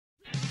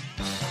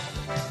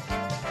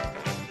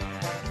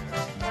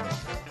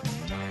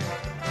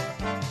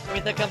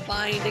With a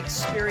combined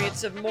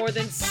experience of more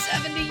than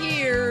 70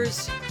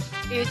 years,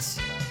 it's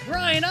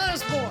Bryan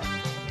Osborne,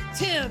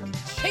 Tim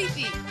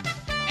Chaffey,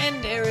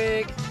 and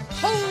Eric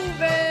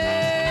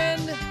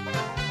Hovind.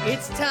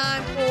 It's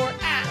time for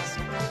Ask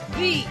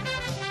Me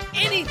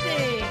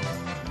Anything.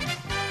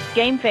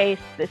 Game face,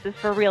 this is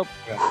for real.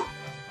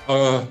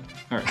 All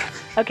right.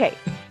 Okay,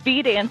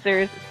 speed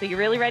answers. So you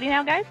really ready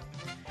now, guys?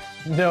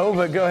 No,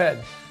 but go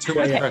ahead. Too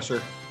much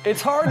pressure. It's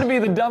hard to be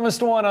the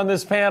dumbest one on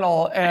this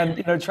panel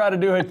and try to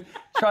do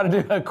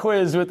a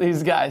quiz with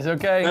these guys,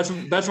 okay?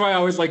 That's why I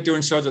always like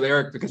doing shows with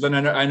Eric, because then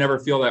I never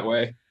feel that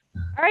way.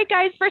 All right,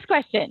 guys, first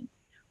question.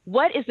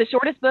 What is the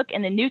shortest book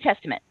in the New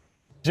Testament?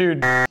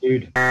 Jude.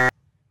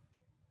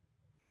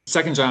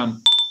 2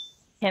 John.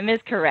 Tim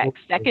is correct.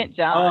 2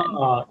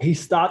 John. He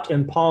stopped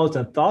and paused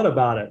and thought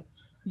about it.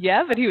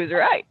 Yeah, but he was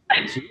right.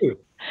 Shoot.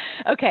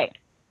 Okay.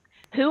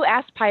 Who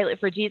asked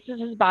Pilate for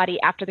Jesus' body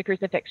after the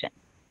crucifixion?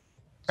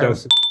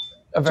 Joseph.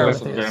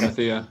 Joseph of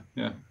Arimathea.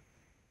 Yeah.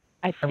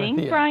 I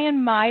think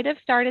Bryan might have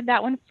started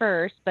that one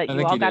first, but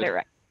you all got it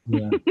right.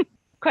 Yeah.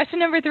 Question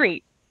number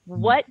 3.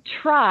 What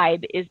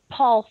tribe is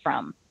Paul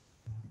from?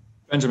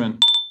 Benjamin.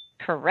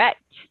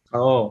 Correct.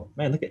 Oh,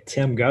 man, look at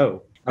Tim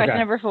go. Question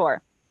number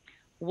 4.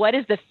 What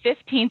is the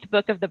 15th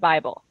book of the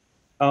Bible?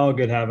 Oh,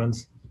 good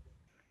heavens.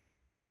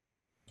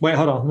 Wait,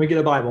 hold on. Let me get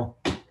a Bible.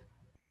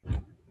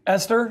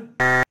 Esther.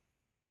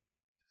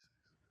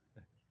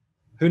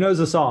 Who knows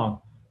the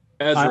song?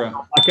 Ezra.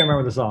 I can't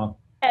remember the song.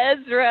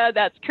 Ezra.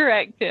 That's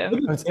correct,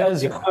 Tim. It's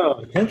Ezra.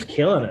 Oh, Tim's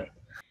killing it.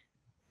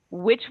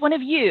 Which one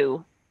of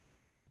you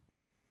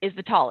is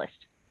the tallest?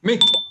 Me.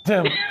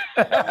 Tim.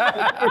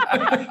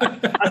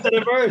 I said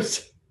it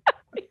first.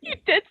 You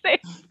did say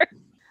it first.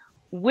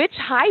 Which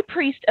high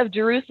priest of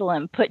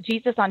Jerusalem put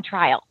Jesus on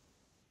trial?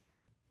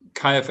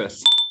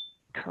 Caiaphas.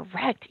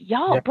 Correct.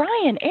 Y'all, Yeah.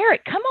 Bryan,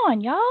 Eric, come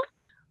on, y'all.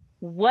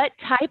 What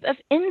type of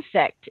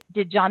insect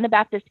did John the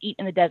Baptist eat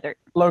in the desert?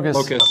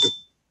 Locust.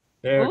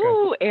 There we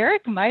go. Ooh,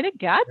 Eric might have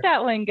got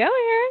that one. Go,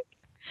 Eric.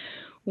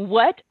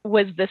 What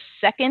was the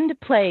second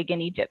plague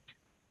in Egypt?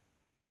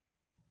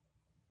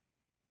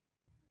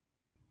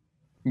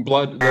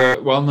 Blood.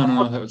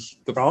 No. That was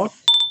the Frog?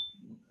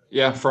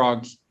 Yeah,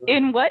 frogs.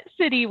 In what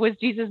city was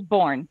Jesus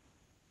born?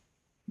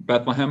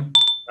 Bethlehem.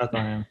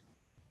 Bethlehem.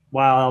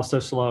 Wow, that was so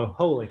slow.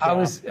 Holy cow. I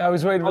was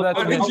waiting for that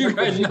How to did be. you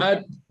guys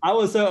not? I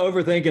was so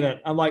overthinking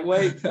it. I'm like,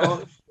 wait.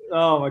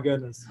 Oh my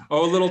goodness.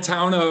 Oh, little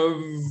town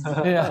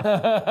of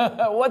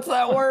Yeah. What's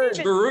that word?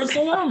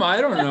 Jerusalem?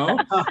 I don't know.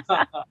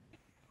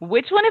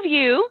 Which one of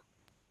you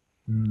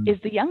is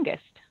the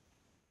youngest?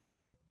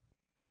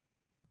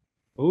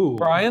 Ooh.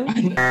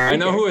 Bryan? I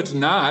know who it's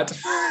not.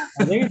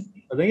 I think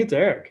it's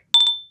Eric.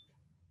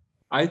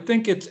 I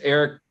think it's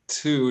Eric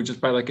too, just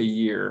by like a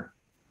year.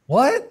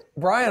 What?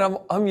 Bryan,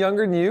 I'm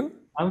younger than you?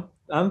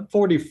 I'm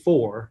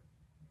 44.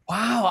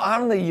 Wow,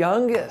 I'm the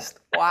youngest.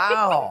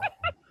 Wow.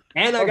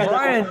 And I got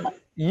Bryan,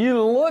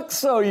 you look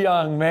so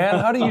young, man.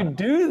 How do you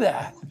do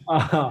that?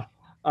 I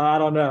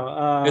don't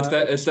know.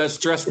 It's that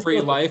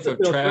stress-free life of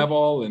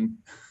travel and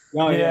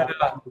Oh, yeah.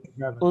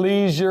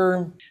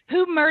 Leisure.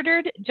 Who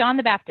murdered John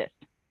the Baptist?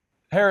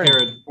 Herod.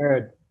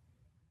 Herod.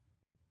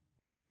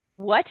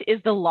 What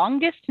is the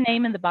longest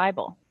name in the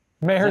Bible?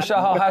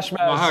 Maher-shalal Hashbaz.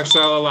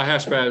 Maher-shalal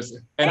Hashbaz.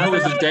 And who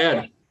was his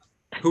dad?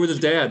 Who was his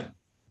dad?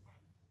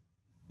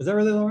 Is that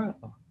really long?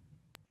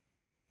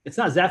 It's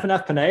not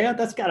Zaphanath Paneah?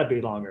 That's got to be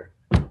longer.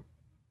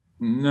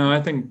 No,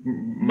 I think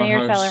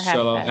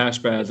Maher-shalal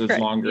Hashbaz is Correct.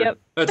 longer. Yep.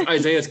 That's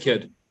Isaiah's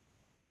kid.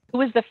 Who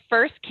was the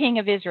first king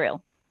of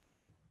Israel?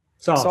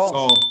 Saul.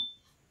 Saul.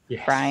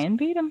 Yes. Bryan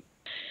beat him.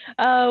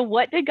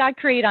 What did God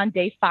create on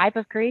day 5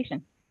 of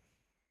creation?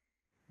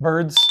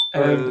 Birds.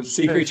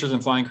 Sea creatures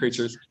and flying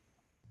creatures.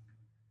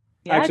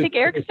 Yeah, Actually, I think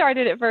Eric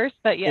started it first,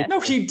 but yes. No,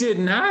 he did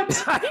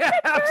not.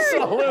 I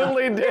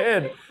absolutely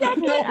did.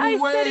 No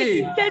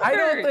way. I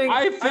don't think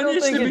I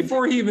finished it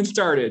before he even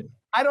started.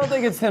 I don't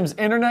think it's Tim's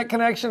internet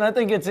connection. I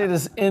think it's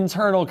his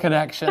internal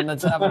connection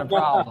that's having a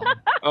problem.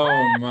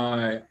 Oh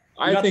my.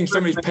 I think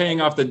somebody's paying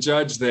off the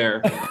judge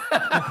there.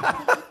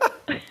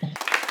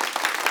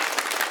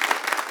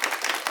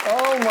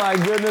 Oh my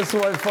goodness,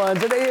 what fun.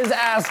 Today is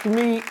Ask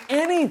Me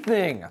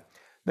Anything.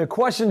 The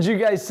questions you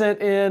guys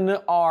sent in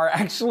are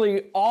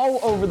actually all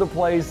over the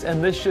place,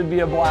 and this should be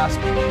a blast.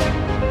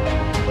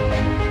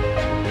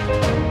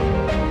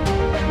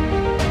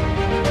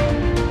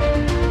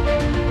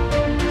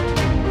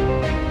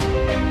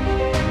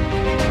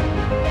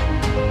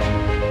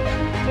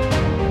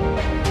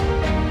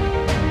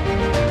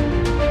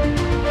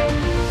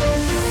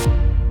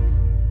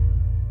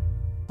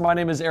 My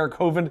name is Eric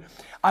Hovind.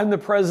 I'm the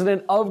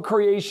president of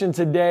Creation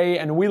Today,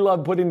 and we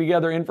love putting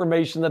together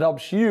information that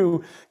helps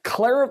you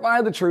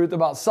clarify the truth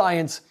about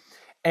science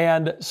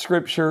and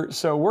scripture.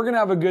 So we're going to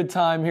have a good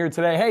time here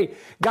today. Hey,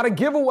 got a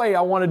giveaway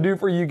I want to do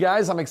for you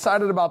guys. I'm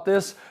excited about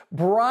this.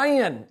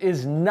 Bryan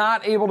is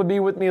not able to be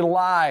with me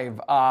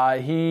live.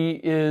 He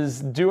is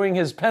doing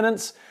his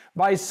penance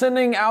by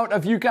sending out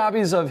a few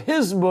copies of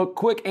his book,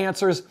 Quick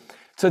Answers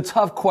to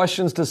tough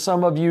questions to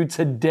some of you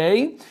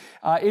today.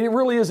 It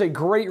really is a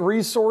great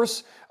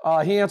resource.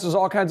 He answers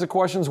all kinds of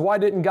questions. Why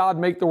didn't God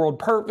make the world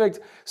perfect?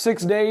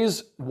 6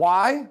 days.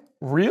 Why?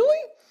 Really?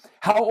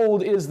 How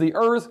old is the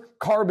earth?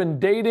 Carbon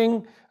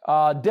dating.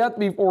 Death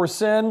before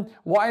sin.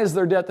 Why is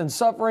there death and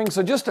suffering?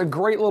 So just a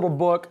great little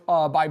book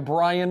by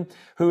Bryan,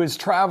 who is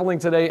traveling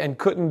today and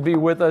couldn't be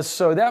with us.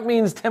 So that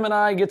means Tim and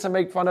I get to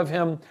make fun of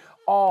him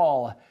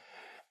all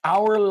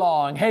hour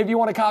long. Hey, if you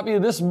want a copy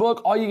of this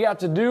book, all you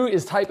got to do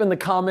is type in the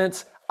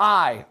comments,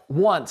 "I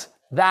want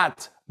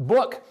that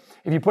book."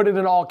 If you put it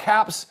in all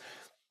caps,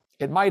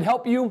 it might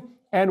help you.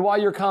 And while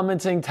you're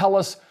commenting, tell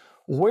us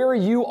where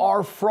you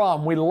are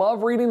from. We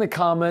love reading the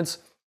comments.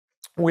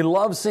 We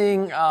love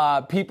seeing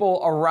people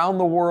around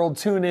the world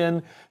tune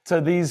in to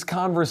these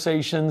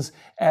conversations,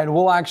 and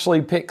we'll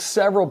actually pick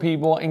several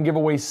people and give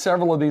away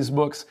several of these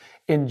books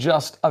in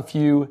just a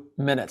few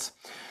minutes.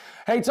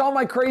 Hey, to all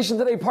my Creation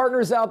Today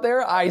partners out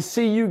there, I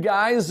see you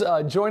guys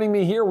joining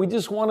me here. We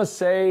just want to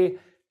say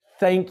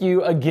thank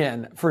you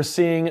again for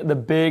seeing the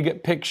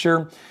big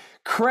picture.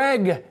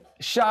 Craig,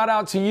 shout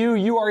out to you.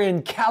 You are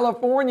in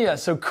California.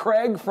 So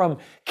Craig from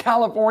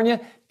California.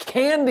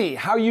 Candy,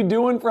 how you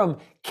doing from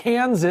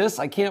Kansas?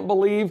 I can't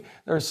believe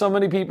there are so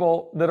many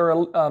people that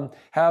are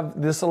have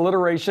this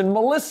alliteration.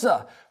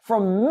 Melissa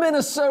from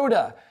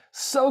Minnesota.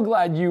 So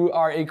glad you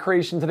are a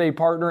Creation Today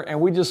partner,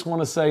 and we just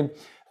want to say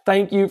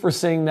thank you for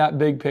seeing that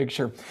big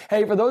picture.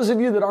 Hey, for those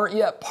of you that aren't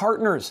yet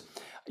partners,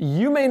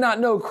 you may not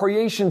know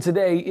Creation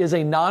Today is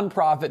a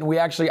nonprofit, and we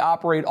actually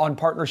operate on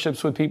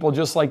partnerships with people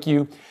just like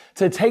you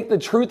to take the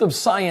truth of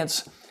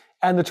science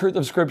and the truth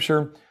of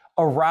Scripture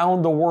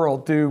around the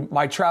world through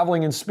my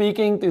traveling and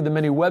speaking, through the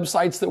many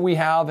websites that we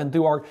have, and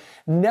through our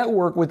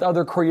network with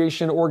other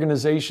creation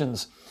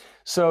organizations.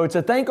 So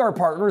to thank our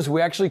partners,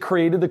 we actually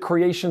created the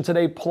Creation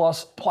Today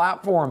Plus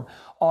platform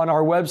on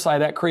our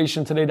website at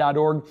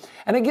creationtoday.org,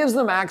 and it gives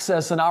them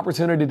access and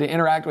opportunity to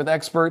interact with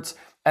experts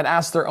and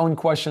ask their own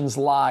questions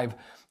live.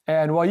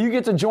 And while you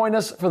get to join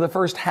us for the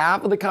first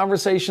half of the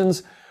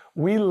conversations,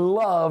 we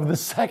love the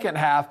second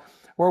half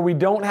where we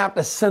don't have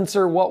to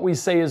censor what we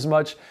say as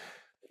much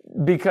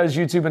because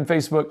YouTube and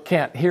Facebook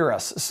can't hear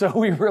us. So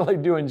we really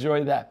do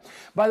enjoy that.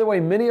 By the way,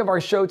 many of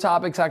our show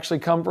topics actually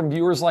come from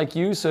viewers like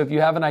you. So if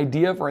you have an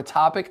idea for a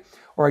topic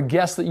or a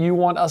guest that you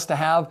want us to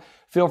have,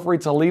 feel free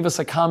to leave us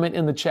a comment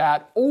in the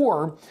chat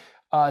or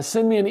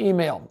send me an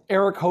email,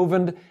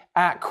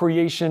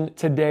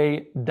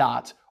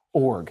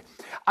 erichovind@creationtoday.org.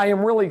 I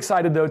am really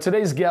excited though.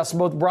 Today's guests,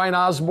 both Bryan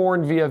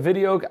Osborne via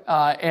video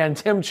and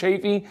Tim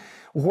Chaffey,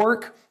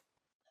 work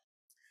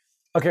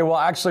is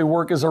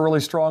a really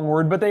strong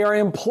word, but they are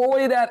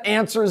employed at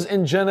Answers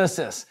in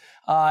Genesis.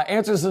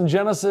 Answers in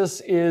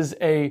Genesis is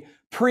a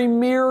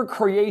premier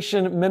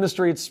creation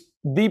ministry. It's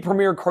the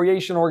premier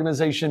creation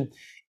organization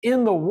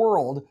in the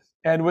world.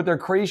 And with their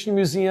Creation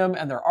Museum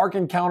and their Ark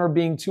Encounter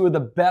being two of the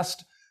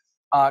best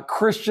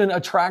Christian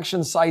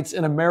attraction sites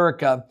in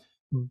America,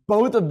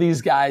 both of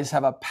these guys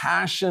have a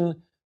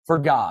passion for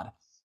God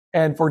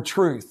and for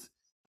truth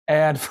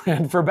and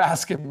for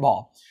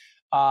basketball.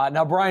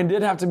 Now, Bryan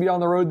did have to be on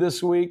the road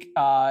this week,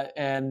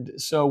 and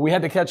so we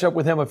had to catch up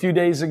with him a few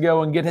days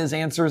ago and get his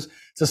answers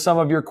to some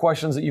of your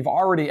questions that you've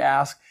already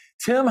asked.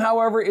 Tim,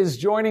 however, is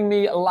joining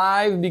me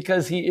live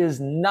because he is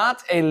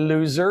not a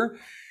loser.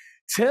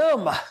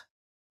 Tim,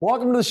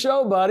 welcome to the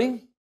show,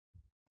 buddy.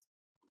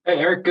 Hey,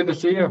 Eric, good to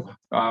see you.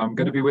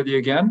 Good to be with you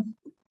again.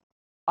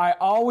 I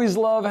always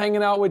love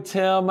hanging out with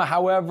Tim.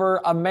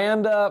 However,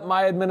 Amanda,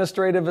 my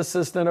administrative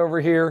assistant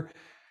over here,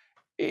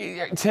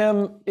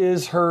 Tim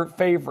is her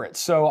favorite.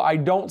 So I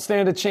don't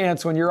stand a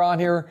chance when you're on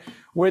here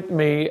with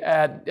me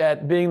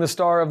at being the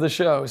star of the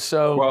show.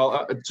 So,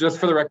 well, just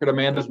for the record,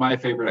 Amanda's my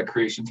favorite at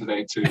Creation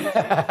Today too.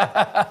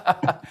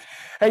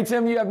 Hey,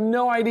 Tim, you have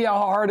no idea how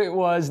hard it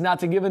was not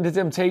to give in to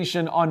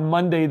temptation on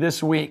Monday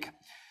this week.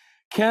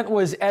 Kent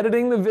was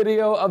editing the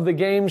video of the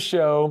game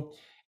show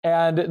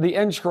and the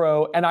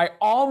intro, and I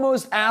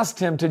almost asked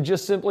him to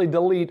just simply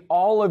delete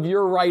all of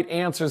your right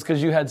answers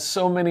because you had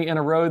so many in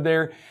a row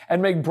there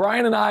and make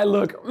Bryan and I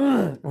look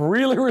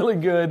really, really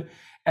good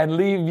and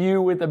leave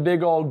you with a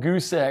big old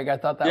goose egg. I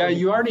thought that Yeah,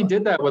 you already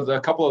did that with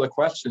a couple of the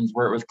questions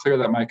where it was clear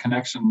that my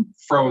connection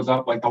froze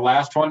up, like the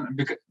last one.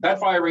 Because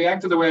that's why I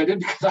reacted the way I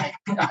did, because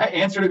I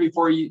answered it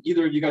before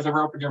either of you guys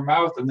ever opened your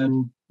mouth, and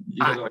then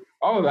you guys are like,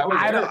 oh, that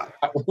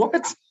was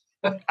what?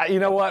 You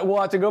know what? We'll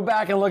have to go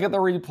back and look at the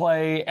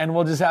replay, and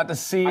we'll just have to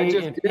see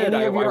if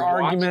any of your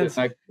arguments.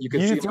 You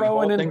can see the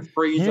whole thing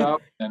freeze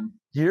up. And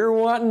you're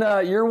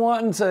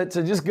wanting to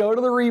just go to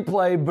the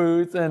replay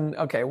booth, and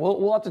okay,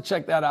 we'll have to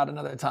check that out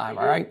another time.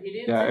 All right?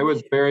 Yeah, it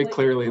was very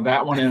clearly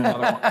that one and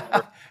another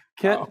one.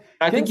 Kent,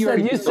 I think you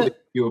already sent a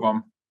few of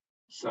them.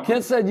 So.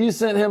 Kent said you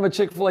sent him a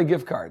Chick-fil-A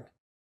gift card.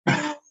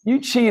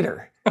 You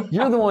cheater.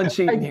 You're the one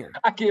cheating here.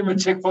 I gave him a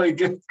Chick-fil-A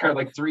gift card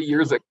like 3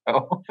 years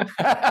ago.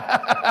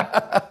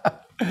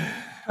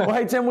 Well,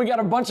 hey, Tim, we got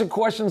a bunch of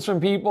questions from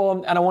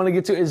people, and I want to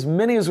get to as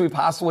many as we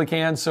possibly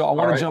can, so I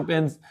want to jump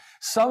in.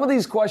 Some of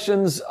these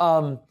questions,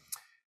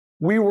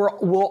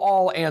 we'll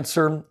all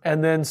answer,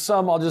 and then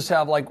some I'll just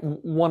have like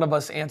one of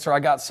us answer. I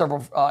got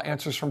several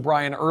answers from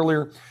Bryan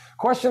earlier.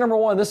 Question number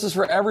one, this is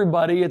for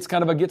everybody. It's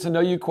kind of a get to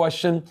know you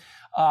question.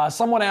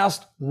 Someone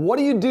asked, what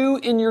do you do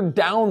in your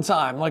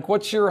downtime? Like,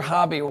 what's your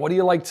hobby? What do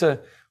you like to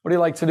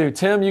do?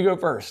 Tim, you go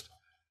first.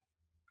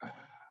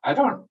 I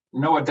don't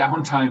know what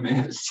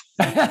downtime is.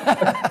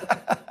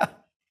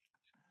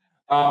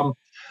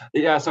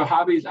 Yeah, so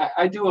hobbies,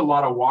 I do a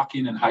lot of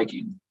walking and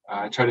hiking.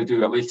 I try to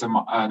do at least an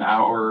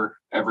hour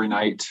every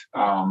night.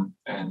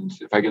 And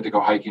if I get to go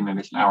hiking, maybe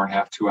it's an hour and a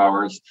half, 2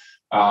 hours.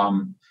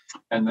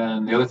 And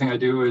then the other thing I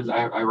do is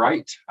I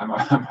write.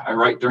 I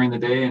write during the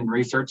day and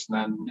research. And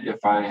then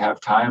if I have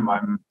time,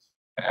 I'm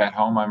at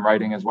home, I'm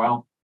writing as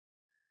well.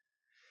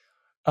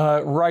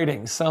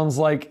 Writing sounds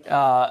like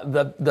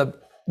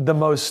the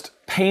most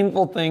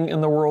painful thing in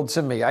the world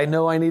to me. I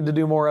know I need to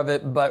do more of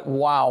it, but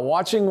wow,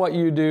 watching what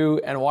you do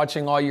and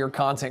watching all your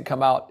content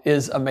come out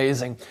is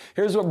amazing.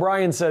 Here's what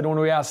Bryan said when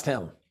we asked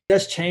him.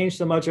 That's changed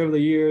so much over the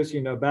years.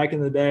 Back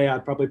in the day,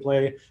 I'd probably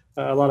play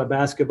a lot of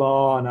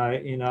basketball, and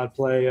I'd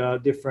play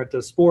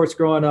different sports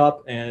growing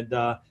up and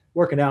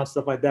working out and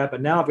stuff like that.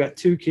 But now I've got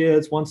 2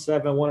 kids, one's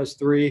 7, one is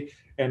 3,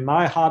 and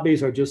my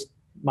hobbies are just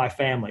my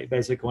family.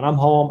 Basically, when I'm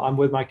home, I'm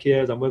with my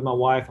kids, I'm with my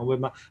wife,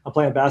 I'm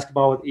playing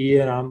basketball with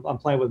Ian, I'm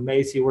playing with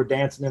Macy, we're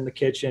dancing in the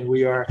kitchen,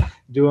 we are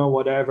doing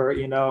whatever,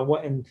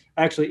 and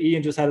actually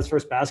Ian just had his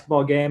first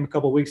basketball game a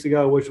couple of weeks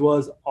ago, which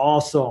was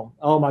awesome.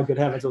 Oh my good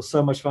heavens, it was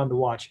so much fun to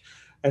watch.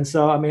 And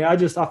so,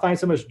 I find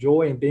so much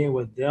joy in being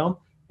with them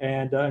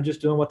and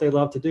just doing what they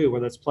love to do,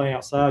 whether it's playing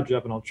outside,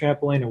 jumping on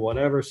trampoline or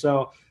whatever.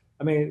 So,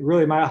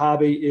 really my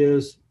hobby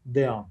is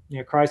them.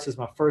 Christ is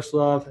my first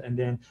love, and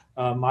then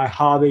my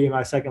hobby,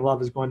 my second love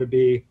is going to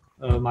be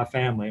my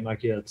family, my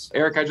kids.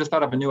 Eric, I just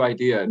thought of a new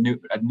idea, a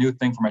new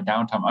thing for my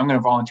downtime. I'm going to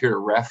volunteer to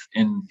ref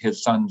in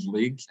his son's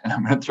leagues, and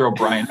I'm going to throw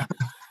Bryan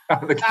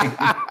out of the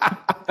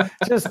game.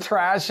 Just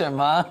trash him,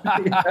 huh?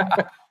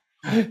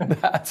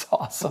 That's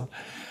awesome.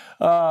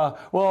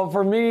 Well,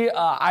 for me,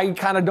 I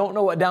kind of don't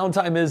know what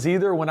downtime is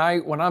either.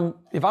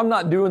 If I'm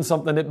not doing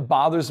something, it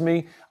bothers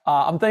me.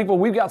 I'm thankful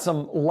we've got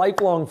some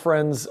lifelong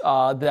friends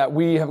that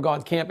we have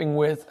gone camping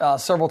with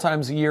several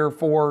times a year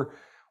for,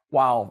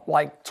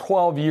 like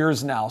 12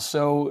 years now.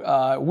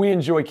 So we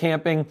enjoy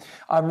camping.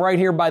 I'm right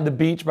here by the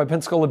beach, by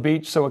Pensacola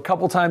Beach. So a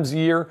couple times a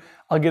year,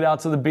 I'll get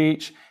out to the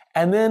beach.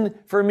 And then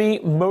for me,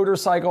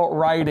 motorcycle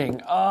riding.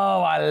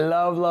 Oh, I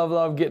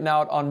love getting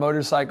out on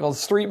motorcycles,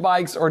 street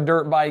bikes or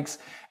dirt bikes.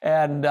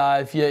 And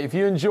if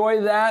you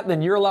enjoy that,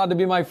 then you're allowed to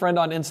be my friend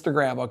on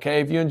Instagram.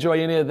 Okay, if you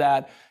enjoy any of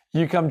that,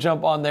 you come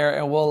jump on there,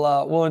 and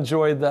we'll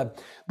enjoy the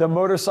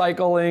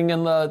motorcycling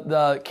and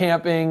the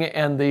camping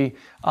and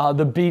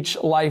the beach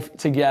life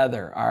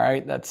together. All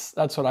right, that's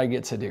what I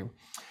get to do.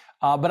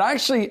 But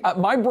actually,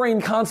 my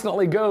brain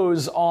constantly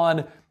goes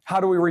on, how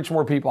do we reach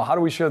more people? How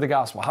do we share the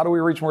gospel? How do we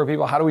reach more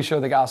people? How do we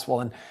share the gospel?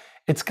 And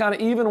it's kind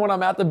of, even when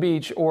I'm at the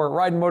beach or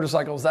riding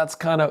motorcycles, that's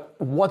kind of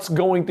what's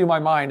going through my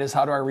mind, is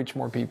how do I reach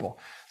more people?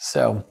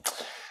 So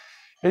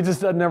it just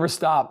doesn't ever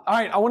stop. All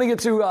right, I want to get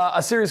to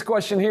a serious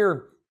question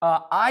here.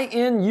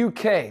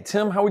 INUK.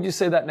 Tim, how would you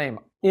say that name?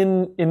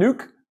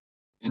 Inuk?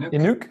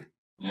 Inuk?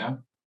 Yeah.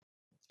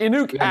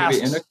 Inuk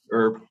asks. Inuk,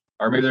 or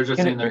maybe they're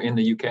just saying they're in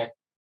the UK.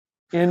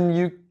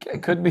 In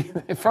UK, could be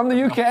from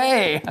the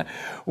UK.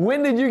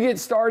 When did you get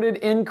started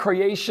in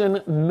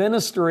creation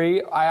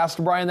ministry? I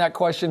asked Bryan that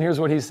question. Here's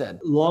what he said.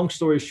 Long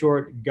story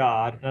short,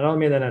 God, and I don't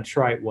mean that in a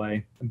trite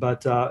way,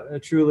 but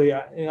truly,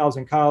 I was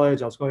in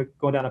college. I was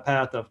going down a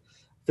path of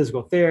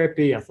physical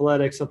therapy,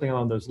 athletics, something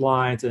along those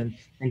lines. And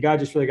God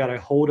just really got a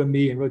hold of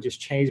me and really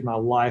just changed my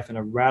life in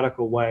a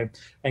radical way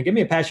and gave me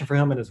a passion for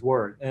him and his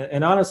word.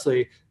 And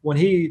honestly, when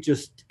he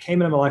just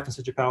came into my life in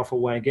such a powerful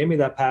way and gave me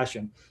that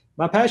passion,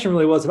 my passion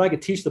really was, if I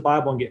could teach the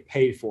Bible and get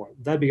paid for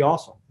it, that'd be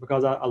awesome,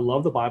 because I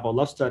love the Bible. I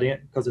love studying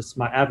it because it's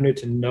my avenue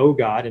to know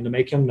God and to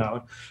make him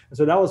known. And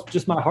so that was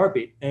just my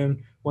heartbeat.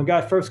 And when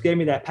God first gave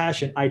me that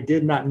passion, I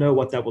did not know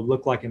what that would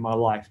look like in my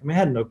life. I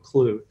had no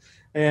clue.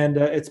 And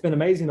it's been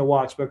amazing to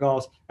watch,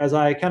 because as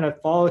I kind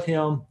of followed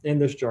him in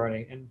this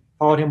journey and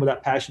followed him with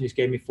that passion he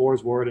gave me for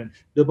his word and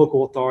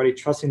biblical authority,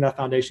 trusting that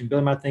foundation,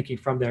 building my thinking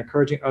from there,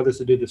 encouraging others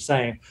to do the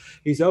same,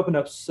 he's opened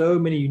up so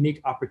many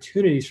unique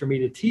opportunities for me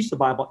to teach the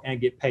Bible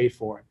and get paid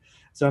for it.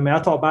 So, I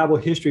taught Bible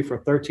history for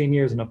 13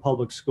 years in a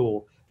public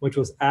school, which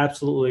was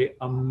absolutely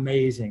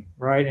amazing,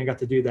 right? And got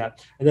to do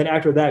that. And then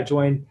after that,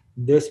 joined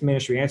this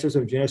ministry, Answers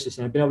of Genesis,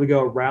 and I've been able to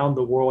go around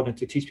the world and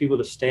to teach people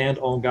to stand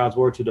on God's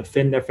word, to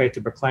defend their faith,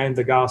 to proclaim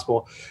the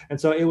gospel. And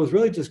so it was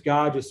really just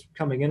God just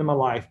coming into my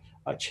life,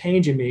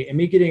 changing me, and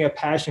me getting a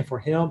passion for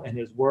him and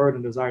his word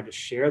and desire to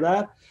share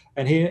that.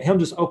 And him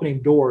just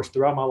opening doors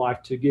throughout my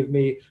life to give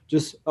me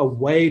just a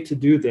way to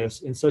do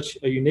this in such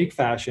a unique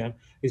fashion.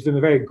 He's been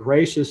very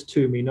gracious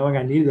to me, knowing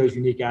I needed those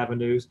unique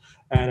avenues.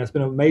 And it's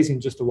been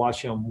amazing just to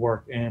watch him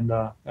work. And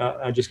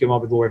I just give him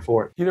all the glory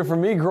for it. For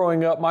me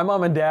growing up, my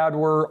mom and dad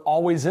were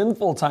always in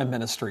full-time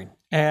ministry.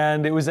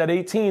 And it was at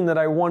 18 that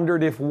I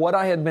wondered if what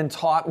I had been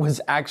taught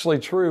was actually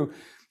true.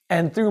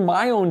 And through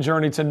my own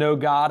journey to know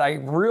God, I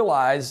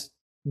realized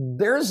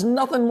there's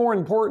nothing more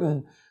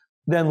important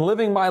than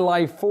living my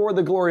life for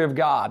the glory of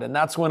God. And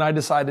that's when I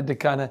decided to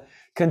kind of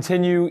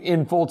continue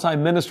in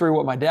full-time ministry,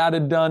 what my dad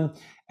had done,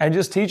 and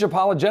just teach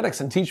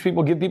apologetics and teach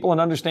people, give people an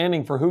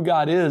understanding for who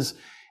God is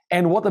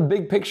and what the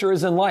big picture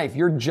is in life.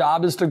 Your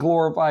job is to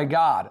glorify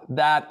God.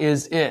 That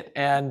is it.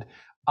 And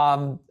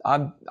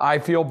I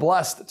feel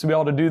blessed to be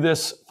able to do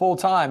this full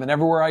time, and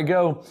everywhere I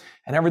go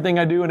and everything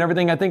I do and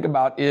everything I think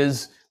about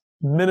is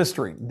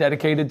ministry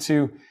dedicated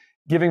to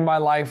giving my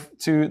life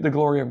to the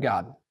glory of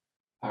God.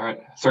 All right.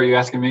 So are you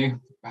asking me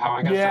how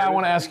I got started? Yeah, I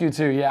want to ask you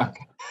too. Yeah.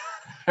 Okay.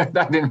 I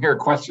didn't hear a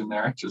question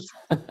there. I just,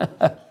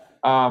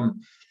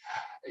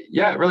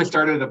 it really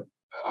started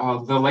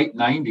the late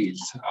 90s.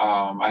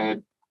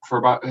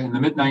 In the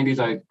mid 90s,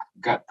 I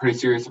got pretty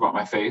serious about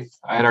my faith.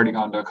 I had already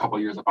gone to a couple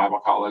of years of Bible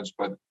college,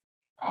 but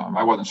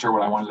I wasn't sure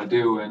what I wanted to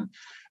do. And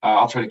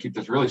I'll try to keep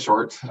this really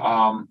short.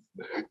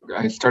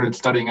 I started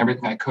studying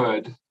everything I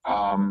could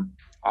on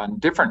a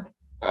different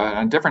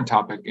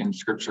topic in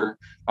Scripture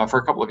for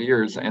a couple of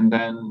years. And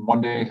then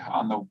one day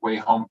on the way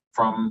home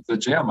from the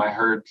gym, I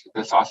heard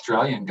this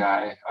Australian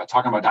guy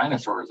talking about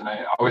dinosaurs. And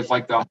I always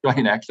liked the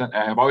Australian accent.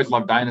 I've always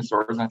loved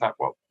dinosaurs. And I thought,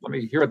 well, let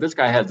me hear what this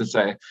guy had to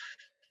say.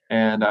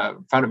 And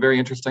found it very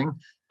interesting.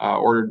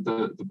 Ordered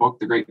the book,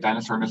 The Great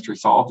Dinosaur Mystery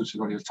Solved, which is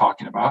what he was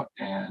talking about.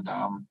 And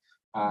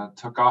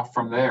took off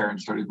from there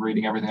and started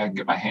reading everything I could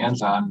get my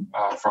hands on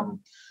from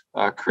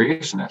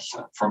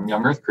creationists, from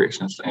young Earth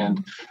creationists.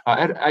 And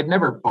I'd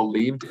never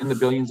believed in the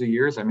billions of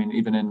years. I mean,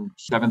 even in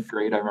 7th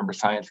grade, I remember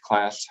science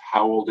class,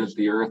 how old is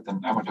the Earth?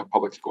 And I went to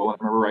public school and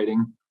I remember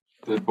writing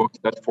the book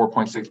that's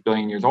 4.6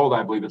 billion years old.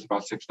 I believe it's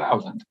about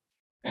 6,000.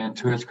 And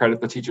to his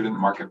credit, the teacher didn't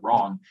mark it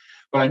wrong.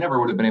 But I never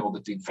would have been able to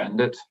defend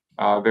it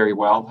very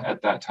well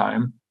at that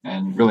time.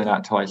 And really not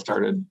until I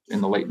started in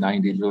the late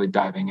 90s, really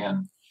diving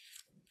in.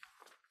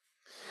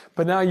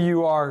 But now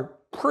you are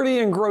pretty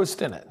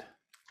engrossed in it.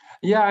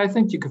 Yeah, I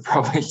think you could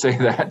probably say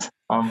that.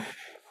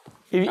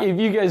 If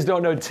you guys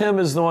don't know, Tim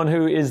is the one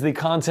who is the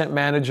content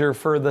manager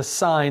for the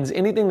signs.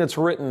 Anything that's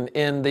written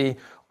in the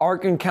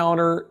Ark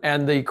Encounter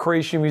and the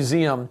Creation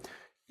Museum,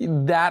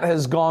 that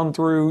has gone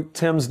through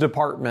Tim's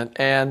department.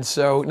 And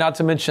so, not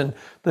to mention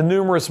the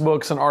numerous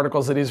books and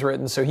articles that he's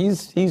written. So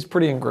he's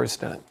pretty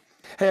engrossed in it.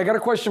 Hey, I got a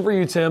question for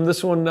you, Tim.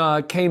 This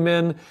one came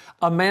in.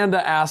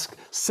 Amanda asked,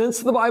 since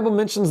the Bible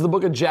mentions the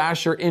book of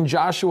Jasher in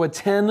Joshua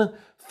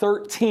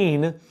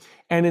 10:13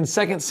 and in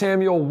 2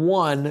 Samuel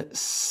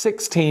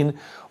 1:16,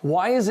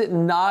 why is it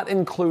not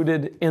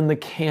included in the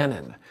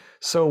canon?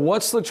 So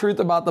what's the truth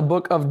about the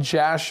book of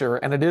Jasher?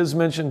 And it is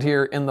mentioned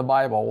here in the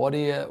Bible. What do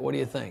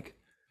you think?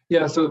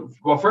 Yeah, so,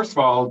 well, first of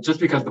all, just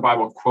because the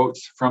Bible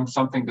quotes from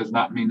something does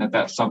not mean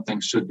that something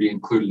should be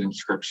included in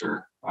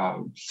Scripture.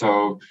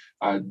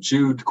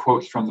 Jude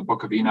quotes from the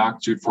book of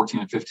Enoch. Jude 14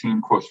 and 15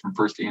 quotes from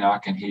 1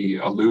 Enoch, and he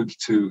alludes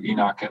to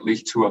Enoch at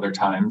least 2 other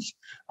times.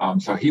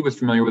 So he was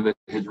familiar with it.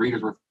 His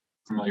readers were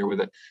familiar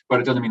with it, but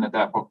it doesn't mean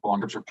that book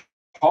belongs to Scripture.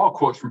 Paul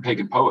quotes from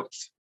pagan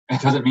poets.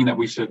 It doesn't mean that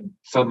we should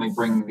suddenly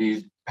bring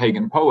these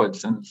pagan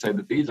poets and say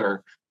that these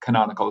are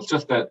canonical. It's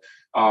just that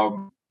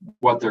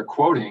what they're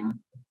quoting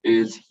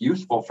is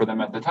useful for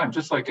them at the time.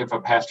 Just like if a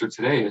pastor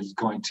today is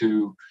going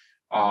to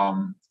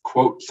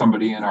quote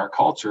somebody in our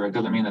culture, it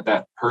doesn't mean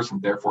that person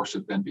therefore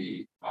should then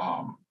be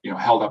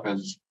held up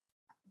as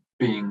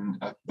being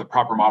the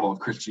proper model of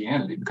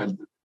Christianity, because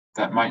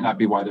that might not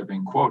be why they're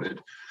being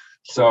quoted.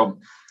 So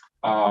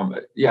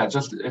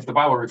just if the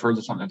Bible refers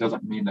to something, it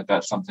doesn't mean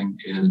that something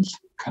is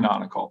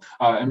canonical.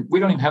 And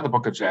we don't even have the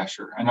book of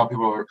Jasher. I know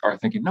people are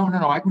thinking, no,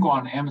 I can go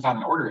on Amazon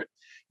and order it.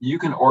 You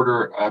can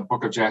order a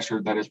book of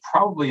Jasher that is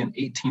probably an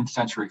 18th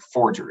century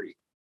forgery.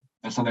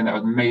 It's something that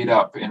was made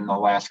up in the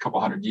last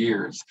couple hundred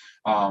years.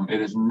 It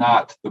is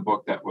not the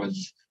book that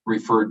was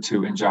referred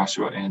to in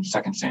Joshua and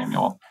 2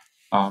 Samuel.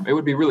 It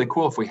would be really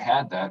cool if we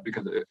had that,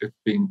 because it'd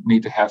be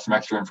neat to have some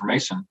extra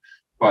information.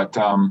 But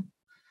God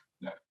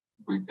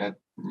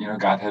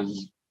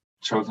has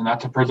chosen not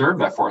to preserve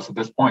that for us at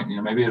this point.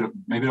 Maybe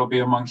it'll be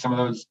among some of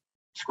those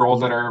scrolls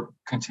that are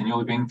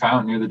continually being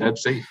found near the Dead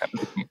Sea.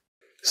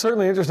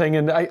 Certainly interesting,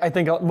 and I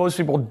think most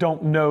people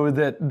don't know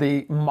that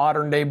the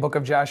modern-day book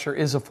of Jasher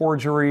is a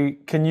forgery.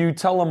 Can you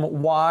tell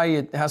them why?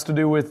 It has to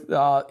do with,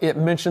 it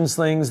mentions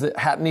things that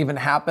hadn't even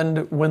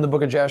happened when the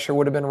book of Jasher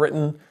would have been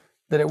written,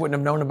 that it wouldn't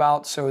have known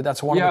about, so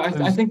that's one of the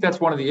clues. I think that's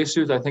one of the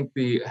issues. I think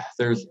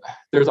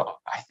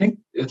I think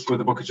it's with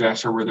the book of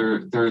Jasher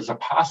where there's a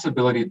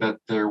possibility that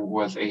there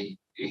was a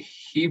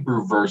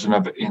Hebrew version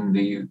of it in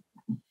the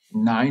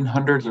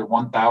 900s or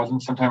 1000,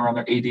 sometime around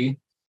there, AD.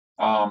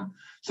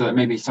 So that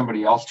maybe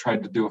somebody else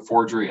tried to do a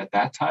forgery at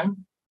that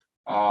time.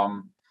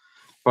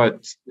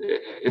 But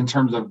in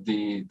terms of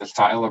the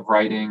style of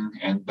writing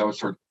and those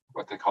sort of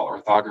what they call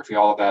orthography,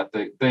 all of that,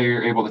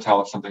 they're able to tell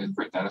if something is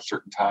written at a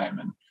certain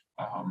time.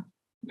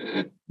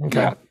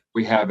 And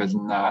we have is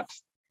not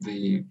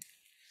the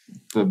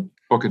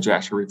book of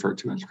Jasher referred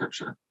to in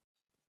Scripture.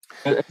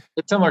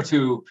 It's similar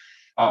to,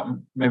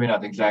 maybe not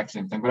the exact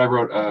same thing, but I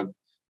wrote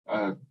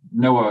a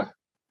Noah,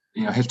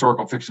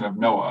 historical fiction of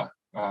Noah,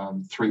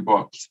 3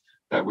 books.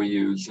 that we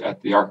use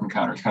at the Ark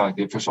Encounter. It's kind of like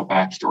the official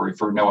backstory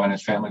for Noah and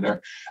his family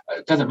there.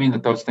 It doesn't mean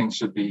that those things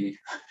should be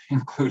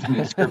included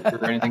in scripture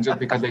or anything, just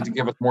because they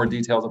give us more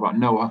details about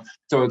Noah.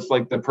 So it's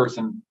like the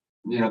person,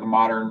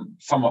 the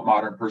somewhat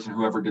modern person,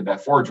 whoever did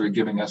that forgery,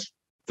 giving us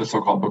the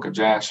so-called Book of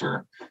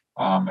Jasher.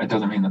 It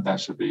doesn't mean that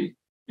should be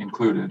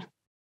included.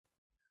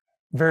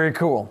 Very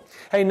cool.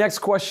 Hey, next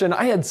question.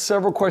 I had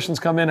several questions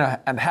come in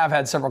and have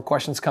had several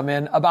questions come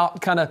in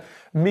about kind of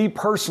me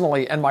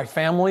personally and my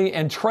family.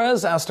 And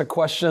Trez asked a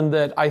question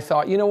that I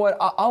thought, you know what,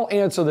 I'll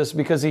answer this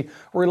because he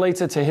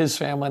relates it to his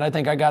family. And I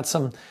think I got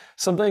some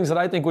things that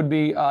I think would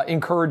be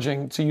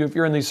encouraging to you if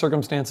you're in these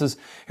circumstances.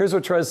 Here's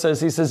what Trez says.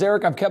 He says,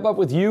 Eric, I've kept up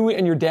with you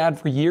and your dad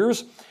for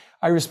years.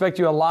 I respect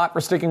you a lot for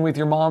sticking with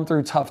your mom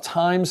through tough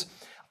times.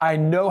 I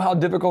know how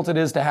difficult it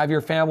is to have your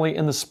family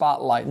in the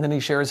spotlight. And then he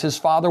shares his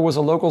father was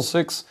a local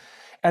 6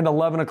 and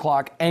 11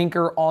 o'clock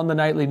anchor on the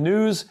nightly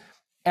news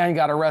and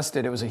got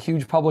arrested. It was a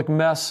huge public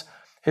mess.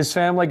 His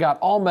family got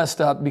all messed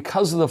up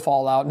because of the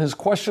fallout. And his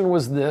question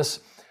was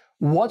this: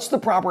 what's the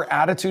proper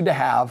attitude to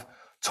have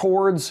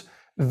towards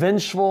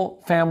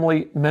vengeful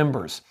family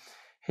members?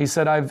 He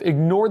said, I've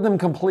ignored them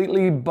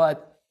completely,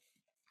 but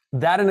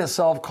that in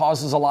itself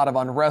causes a lot of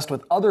unrest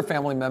with other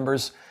family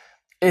members.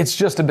 It's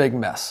just a big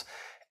mess.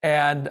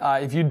 And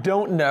if you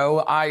don't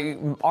know,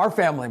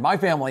 my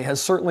family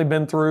has certainly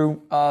been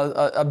through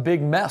a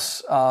big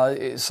mess.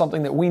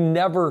 Something that we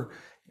never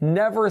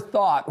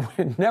thought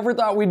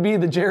we'd be,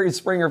 the Jerry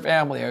Springer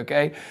family.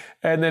 Okay,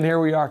 and then here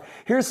we are.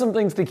 Here's some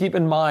things to keep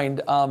in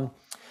mind.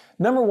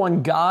 Number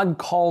one, God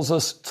calls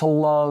us to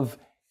love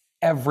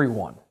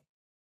everyone,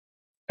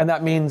 and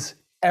that means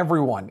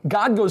everyone.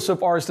 God goes so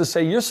far as to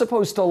say you're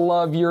supposed to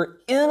love your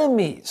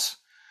enemies.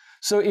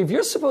 So if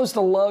you're supposed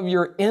to love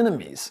your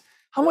enemies,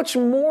 how much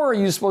more are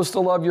you supposed to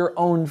love your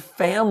own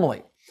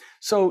family?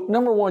 So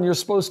number one, you're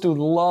supposed to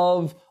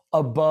love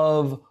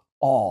above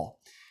all.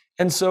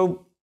 And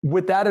so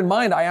with that in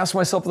mind, I asked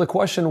myself the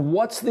question,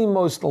 what's the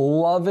most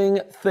loving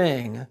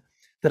thing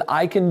that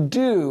I can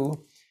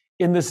do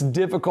in this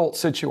difficult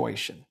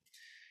situation?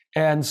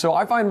 And so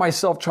I find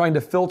myself trying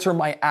to filter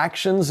my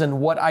actions and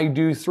what I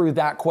do through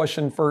that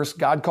question first.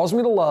 God calls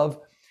me to love.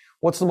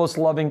 What's the most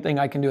loving thing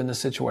I can do in this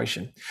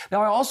situation?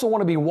 Now, I also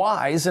want to be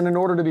wise, and in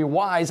order to be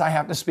wise, I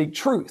have to speak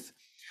truth.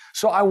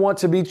 So I want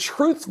to be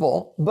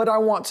truthful, but I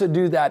want to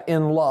do that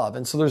in love.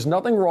 And so there's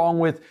nothing wrong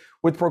with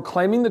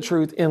proclaiming the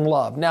truth in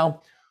love.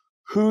 Now,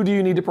 who do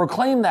you need to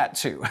proclaim that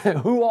to?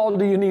 Who all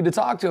do you need to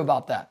talk to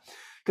about that?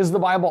 Because the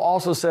Bible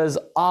also says,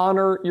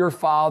 honor your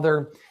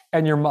father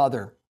and your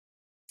mother.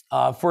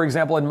 For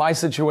example, in my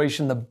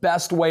situation, the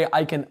best way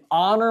I can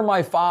honor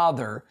my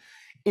father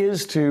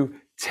is to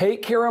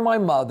take care of my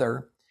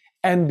mother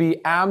and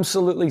be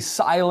absolutely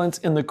silent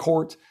in the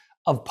court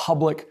of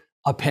public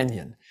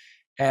opinion.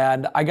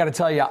 And I got to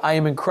tell you, I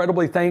am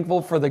incredibly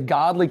thankful for the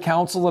godly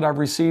counsel that I've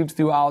received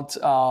throughout,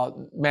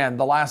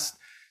 the last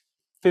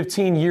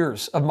 15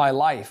 years of my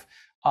life,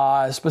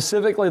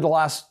 specifically the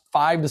last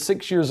 5 to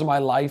 6 years of my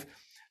life.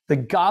 The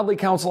godly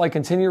counsel I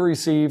continue to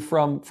receive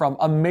from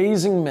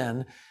amazing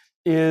men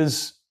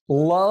is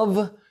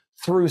love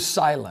through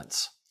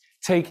silence.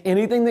 Take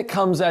anything that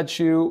comes at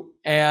you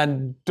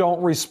and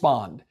don't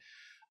respond.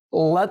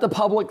 Let the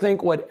public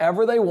think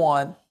whatever they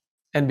want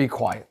and be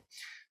quiet.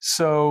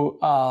 So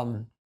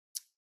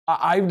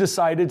I've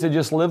decided to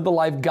just live the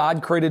life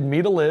God created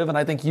me to live, and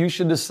I think you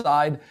should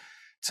decide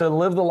to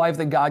live the life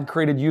that God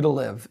created you to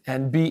live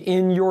and be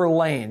in your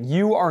lane.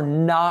 You are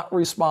not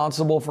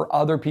responsible for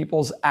other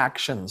people's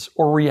actions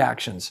or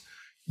reactions.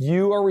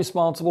 You are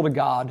responsible to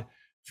God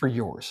for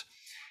yours.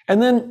 And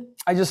then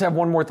I just have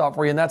one more thought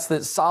for you, and that's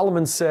that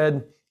Solomon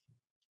said,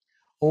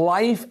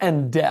 life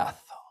and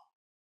death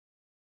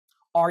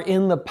are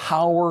in the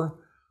power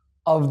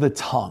of the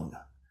tongue.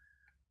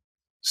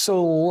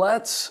 So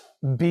let's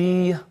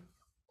be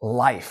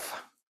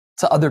life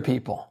to other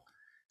people.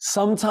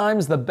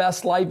 Sometimes the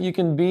best life you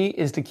can be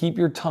is to keep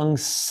your tongue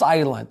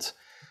silent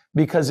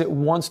because it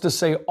wants to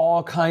say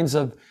all kinds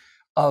it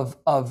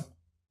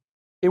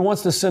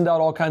wants to send out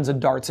all kinds of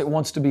darts. It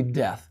wants to be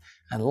death.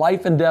 And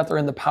life and death are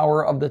in the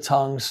power of the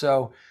tongue.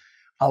 So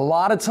a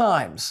lot of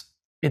times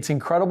it's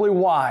incredibly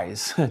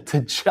wise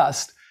to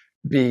just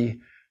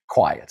be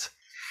quiet.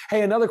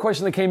 Hey, another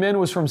question that came in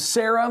was from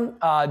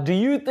Sarah. Do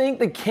you think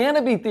the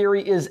canopy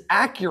theory is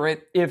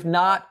accurate? If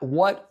not,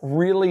 what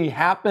really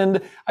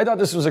happened? I thought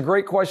this was a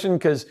great question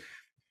because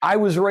I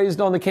was raised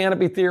on the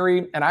canopy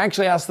theory, and I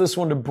actually asked this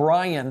one to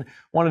Bryan,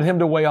 wanted him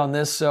to weigh on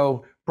this.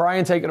 So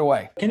Bryan, take it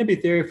away. Canopy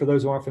theory, for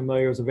those who aren't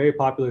familiar, is a very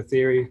popular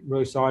theory,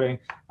 really starting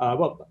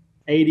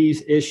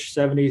 80s-ish,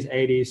 70s,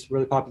 80s,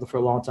 really popular for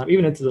a long time,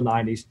 even into the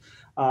 90s.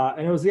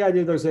 And it was the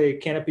idea there's a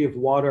canopy of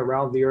water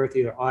around the earth,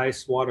 either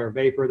ice, water, or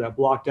vapor, that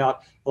blocked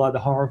out a lot of the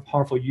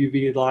harmful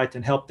UV light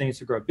and helped things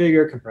to grow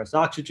bigger, compress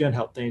oxygen,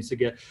 help things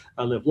to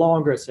live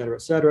longer, et cetera,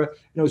 et cetera.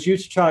 And it was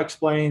used to try to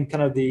explain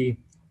kind of the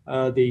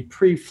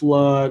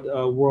pre-flood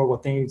world where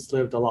things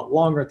lived a lot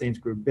longer, things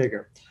grew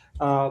bigger.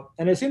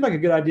 And it seemed like a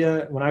good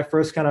idea when I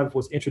first kind of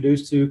was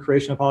introduced to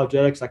creation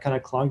apologetics. I kind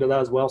of clung to that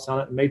as well,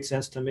 it made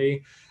sense to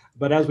me.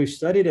 But as we've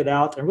studied it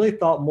out and really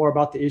thought more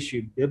about the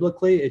issue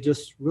biblically, it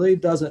just really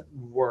doesn't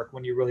work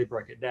when you really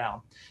break it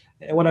down.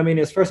 And what I mean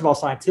is, first of all,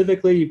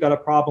 scientifically, you've got a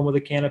problem with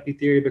the canopy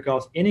theory,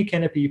 because any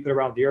canopy you put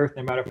around the earth,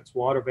 no matter if it's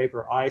water,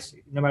 vapor, or ice,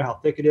 no matter how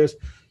thick it is,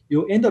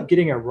 you'll end up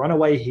getting a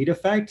runaway heat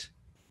effect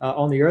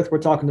on the earth. We're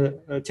talking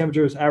to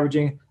temperatures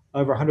averaging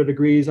over 100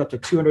 degrees up to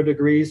 200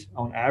 degrees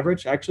on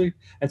average, actually.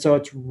 And so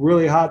it's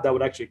really hot. That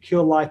would actually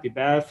kill life, be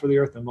bad for the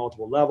earth on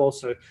multiple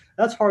levels. So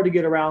that's hard to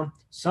get around.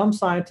 Some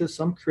scientists,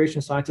 some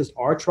creation scientists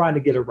are trying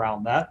to get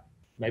around that.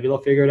 Maybe they'll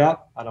figure it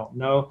out. I don't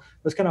know.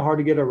 It's kind of hard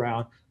to get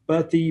around.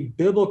 But the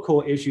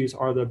biblical issues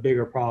are the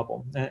bigger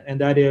problem.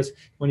 And that is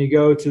when you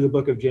go to the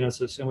book of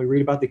Genesis and we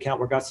read about the account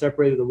where God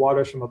separated the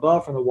waters from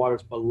above from the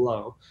waters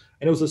below.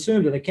 And it was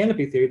assumed in the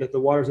canopy theory that the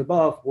waters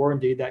above were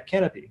indeed that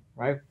canopy,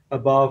 right?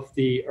 Above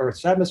the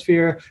Earth's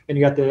atmosphere, and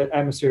you got the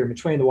atmosphere in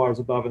between the waters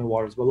above and the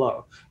waters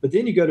below. But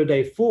then you go to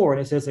day 4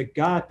 and it says that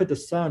God put the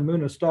sun,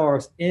 moon, and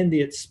stars in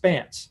the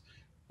expanse.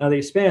 Now the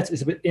expanse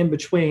is in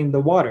between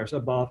the waters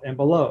above and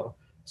below.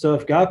 So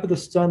if God put the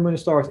sun, moon, and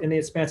stars in the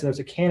expanse, and there's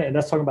a canopy, and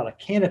that's talking about a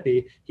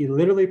canopy, he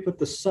literally put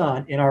the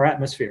sun in our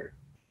atmosphere,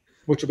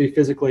 which would be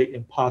physically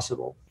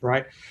impossible,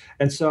 right?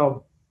 And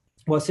so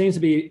what seems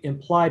to be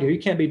implied here, you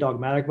can't be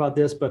dogmatic about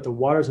this, but the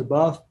waters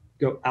above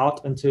go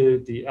out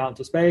into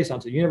space,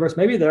 onto the universe.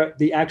 Maybe they're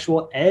the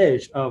actual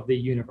edge of the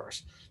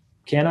universe.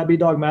 Cannot be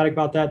dogmatic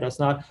about that. That's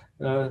not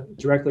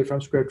directly from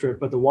scripture,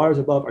 but the waters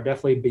above are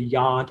definitely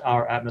beyond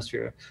our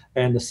atmosphere.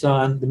 And the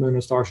sun, the moon,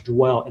 and stars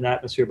dwell in the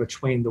atmosphere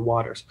between the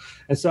waters.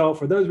 And so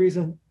for those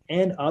reasons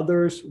and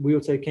others, we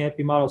would say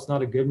canopy model is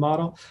not a good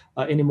model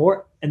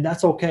anymore. And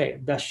that's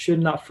okay. That should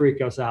not freak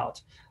us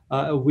out.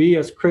 We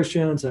as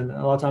Christians, and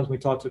a lot of times when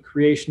we talk to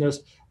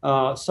creationists,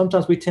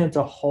 sometimes we tend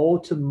to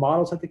hold to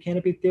models like the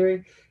canopy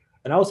theory.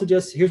 And I would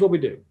suggest, here's what we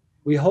do.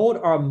 We hold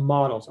our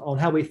models on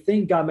how we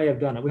think God may have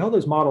done it. We hold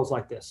those models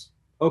like this,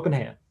 open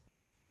hand.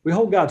 We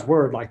hold God's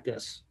word like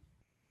this.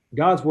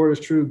 God's word is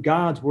true.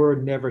 God's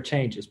word never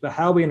changes. But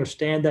how we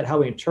understand that, how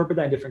we interpret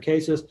that in different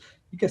cases,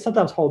 you can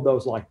sometimes hold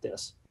those like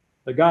this.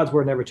 But God's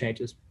word never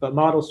changes, but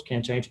models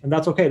can change. And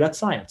that's okay. That's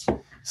science.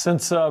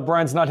 Since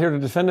Bryan's not here to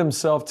defend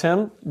himself,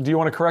 Tim, do you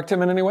want to correct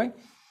him in any way?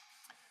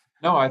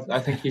 No, I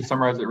think he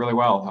summarized it really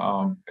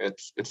well.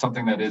 It's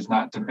something that is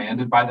not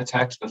demanded by the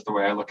text. That's the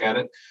way I look at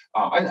it.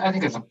 I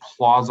think it's a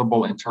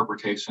plausible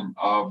interpretation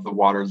of the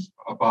waters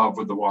above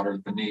with the waters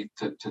beneath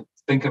to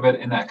think of it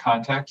in that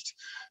context.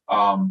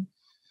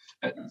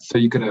 So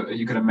you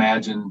could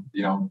imagine,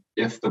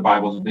 if the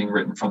Bible is being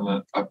written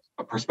from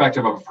a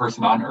perspective of a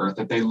person on earth,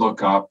 that they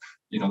look up,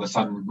 the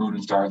sun, moon,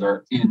 and stars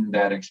are in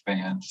that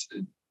expanse.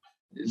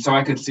 So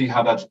I could see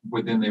how that's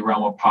within the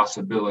realm of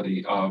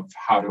possibility of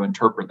how to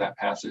interpret that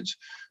passage,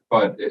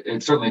 but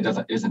it certainly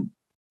doesn't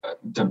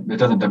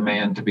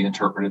demand to be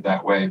interpreted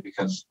that way,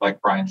 because,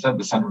 like Bryan said,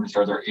 the sun, moon, and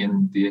stars are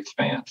in the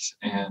expanse,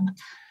 and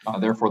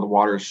therefore the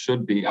waters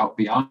should be out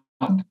beyond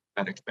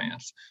that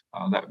expanse.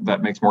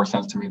 That makes more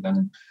sense to me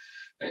than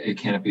a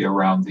canopy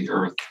around the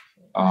earth.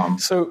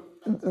 So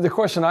the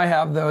question I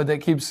have, though,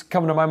 that keeps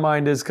coming to my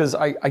mind is, because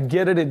I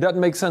get it, it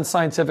doesn't make sense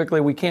scientifically.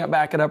 We can't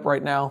back it up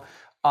right now.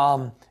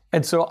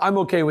 And so I'm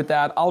okay with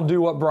that. I'll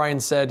do what Bryan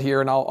said here,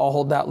 and I'll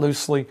hold that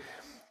loosely.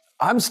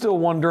 I'm still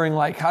wondering,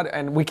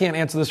 and we can't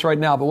answer this right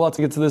now, but we'll have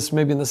to get to this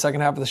maybe in the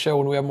second half of the show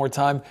when we have more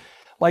time.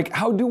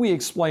 How do we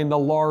explain the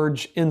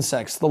large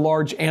insects, the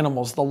large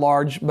animals,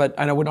 but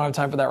I know we don't have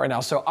time for that right now.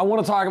 So I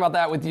want to talk about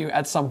that with you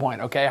at some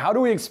point, okay? How do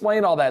we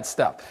explain all that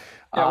stuff?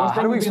 Yeah,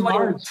 how do we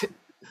explain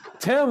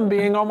Tim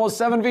being almost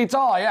 7 feet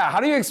tall? Yeah, how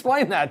do you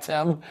explain that,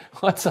 Tim?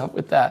 What's up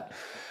with that?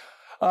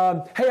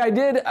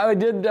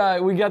 Hey,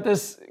 we got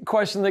this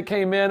question that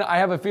came in. I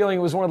have a feeling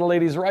it was one of the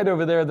ladies right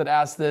over there that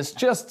asked this,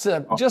 just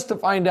to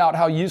find out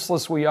how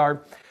useless we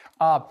are.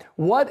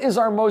 What is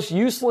our most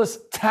useless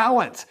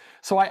talent?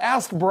 So I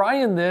asked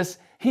Bryan this.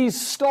 He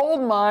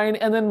stole mine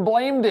and then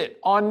blamed it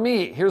on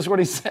me. Here's what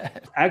he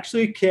said.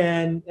 Actually,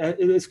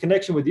 it's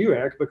connection with you,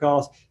 Eric,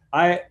 because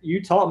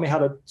you taught me how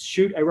to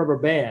shoot a rubber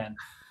band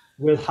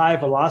with high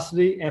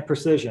velocity and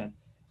precision.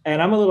 And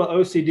I'm a little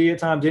OCD at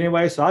times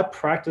anyway, so I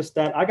practiced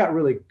that. I got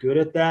really good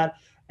at that,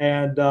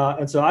 and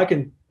so I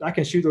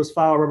can shoot those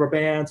foul rubber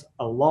bands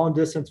a long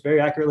distance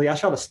very accurately. I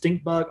shot a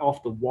stink bug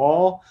off the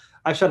wall.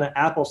 I shot an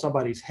apple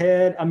somebody's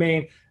head. I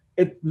mean,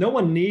 no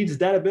one needs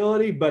that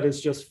ability, but it's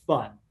just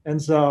fun. And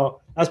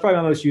so that's probably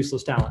my most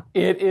useless talent.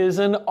 It is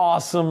an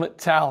awesome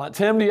talent.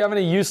 Tim, do you have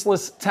any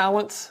useless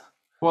talents?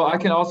 Well, I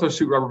can also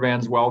shoot rubber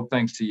bands well,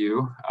 thanks to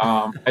you.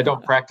 I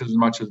don't practice as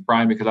much as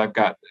Bryan because I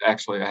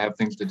have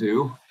things to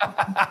do.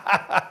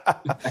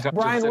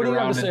 Bryan, what do you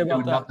have to say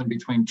about that? Nothing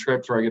between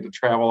trips where I get to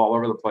travel all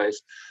over the place.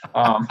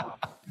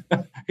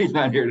 He's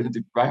not here to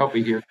do. I hope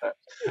he hears that.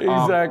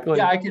 Exactly.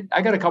 Yeah,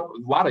 I got a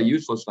lot of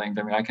useless things.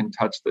 I mean, I can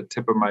touch the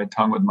tip of my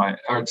tongue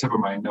tip of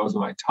my nose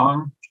with my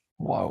tongue.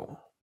 Whoa.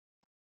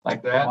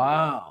 Like that.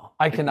 Wow.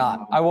 I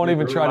cannot. I won't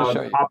even try to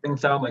show you. Popping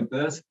sound like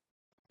this.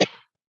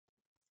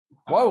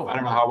 Whoa. I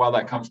don't know how well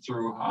that comes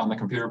through on the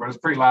computer, but it's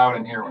pretty loud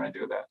in here when I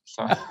do that.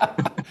 So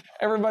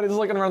everybody's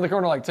looking around the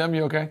corner like, Tim,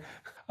 you okay?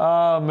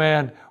 Oh,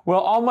 man. Well,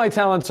 all my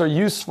talents are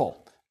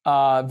useful,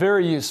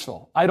 very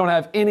useful. I don't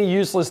have any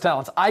useless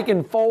talents. I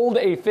can fold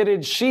a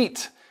fitted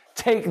sheet.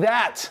 Take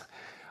that.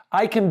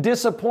 I can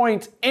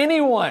disappoint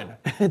anyone.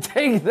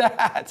 Take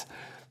that.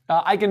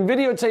 I can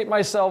videotape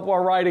myself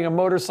while riding a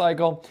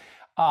motorcycle.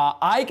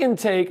 I can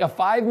take a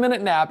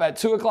 5-minute nap at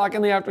 2 o'clock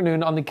in the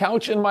afternoon on the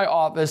couch in my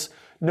office,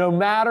 no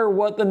matter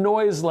what the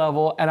noise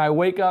level, and I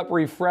wake up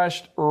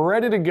refreshed,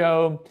 ready to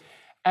go.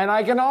 And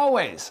I can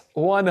always,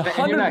 100%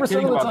 And you're not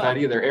kidding of the about time.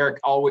 that either. Eric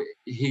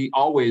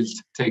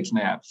always takes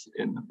naps.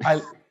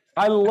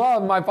 I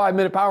love my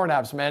 5-minute power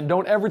naps, man.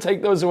 Don't ever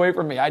take those away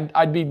from me.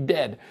 I'd be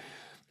dead.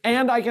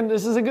 And I can,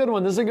 this is a good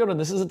one. This is a good one.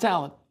 This is a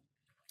talent.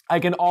 I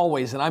can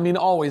always, and I mean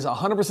always,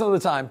 100% of the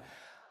time,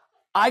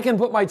 I can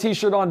put my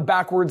t-shirt on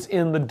backwards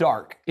in the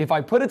dark. If I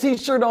put a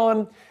t-shirt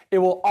on, it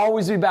will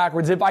always be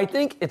backwards. If I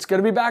think it's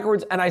going to be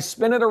backwards and I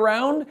spin it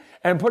around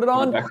and put it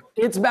on,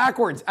 it's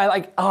backwards. I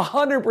like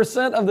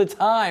 100% of the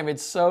time.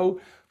 It's so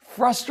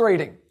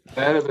frustrating.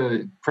 That is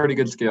a pretty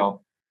good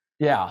skill.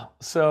 Yeah.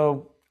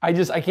 So I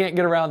can't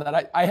get around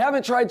that. I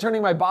haven't tried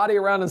turning my body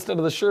around instead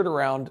of the shirt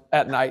around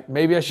at night.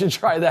 Maybe I should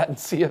try that and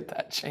see if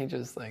that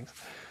changes things.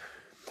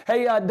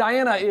 Hey,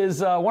 Diana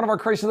is one of our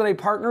Creation Today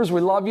partners.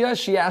 We love you.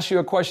 She asked you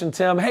a question,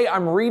 Tim. Hey,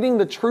 I'm reading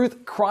the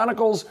Truth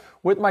Chronicles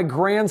with my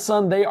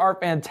grandson. They are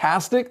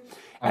fantastic,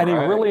 and he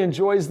really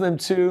enjoys them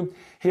too.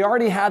 He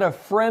already had a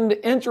friend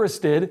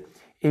interested.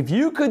 If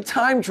you could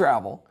time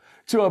travel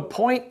to a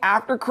point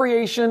after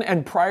creation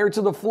and prior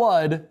to the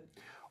flood,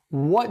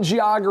 what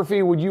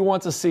geography would you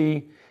want to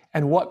see,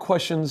 and what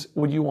questions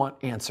would you want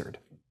answered?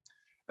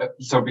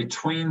 So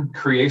between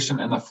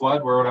creation and the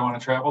flood, where would I want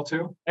to travel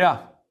to? Yeah.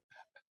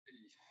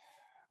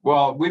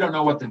 Well, we don't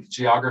know what the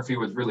geography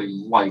was really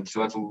like,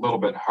 so that's a little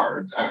bit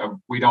hard.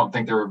 We don't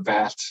think there were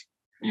vast,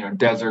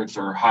 deserts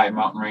or high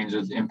mountain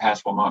ranges,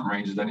 impassable mountain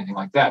ranges, anything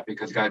like that,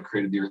 because God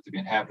created the earth to be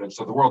inhabited.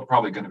 So the world's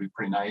probably going to be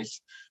pretty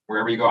nice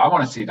wherever you go. I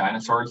want to see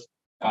dinosaurs,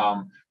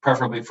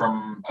 preferably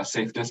from a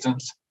safe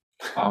distance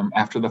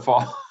after the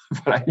fall.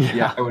 But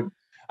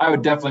I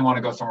would definitely want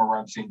to go somewhere where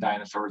I'm seeing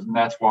dinosaurs, and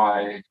that's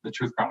why the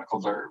Truth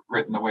Chronicles are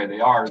written the way they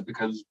are, is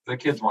because the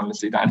kids wanted to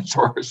see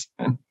dinosaurs.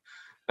 And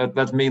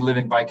that's me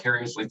living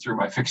vicariously through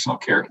my fictional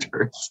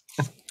characters.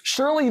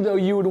 Surely, though,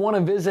 you would want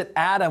to visit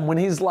Adam when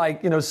he's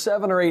like,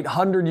 700 or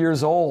 800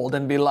 years old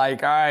and be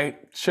like, all right,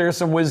 share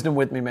some wisdom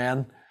with me,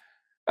 man.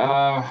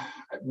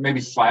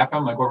 Maybe slap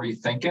him. Like, what were you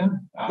thinking?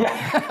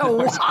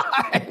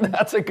 Why?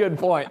 That's a good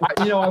point.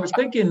 I was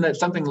thinking that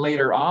something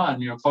later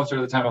on, closer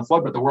to the time of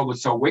flood, but the world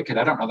was so wicked.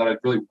 I don't know that I'd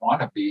really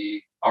want to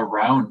be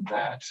around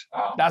that.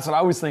 That's what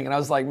I was thinking. I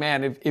was like,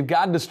 man, if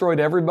God destroyed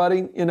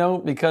everybody,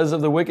 because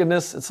of the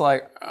wickedness, it's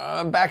like,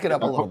 back it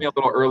up a little. Put me a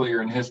little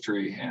earlier in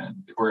history, and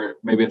where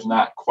maybe it's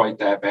not quite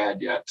that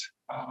bad yet.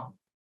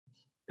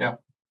 Yeah.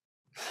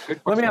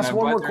 Let me ask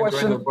one more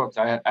question. The books.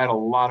 I had a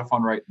lot of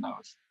fun writing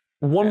those.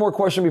 One more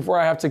question before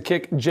I have to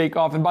kick Jake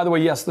off. And by the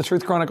way, yes, the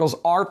Truth Chronicles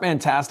are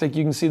fantastic.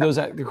 You can see those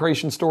at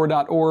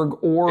thecreationstore.org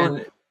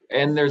or...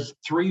 And there's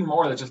 3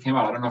 more that just came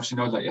out. I don't know if she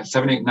knows that yet.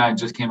 7, 8, 9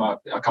 just came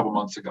out a couple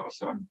months ago.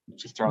 So I'm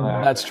just throwing that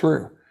out. That's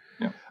true.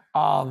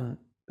 Yeah.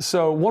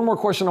 So one more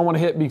question I want to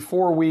hit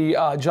before we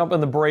jump in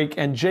the break.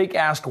 And Jake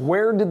asked,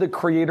 where did the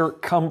Creator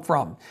come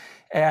from?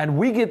 And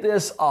we get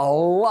this a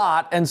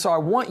lot. And so I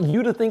want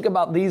you to think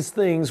about these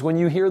things when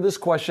you hear this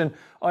question.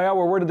 Oh yeah,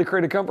 well, where did the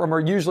Creator come from? Or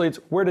usually it's,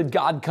 where did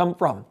God come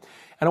from?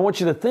 And I want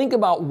you to think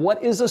about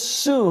what is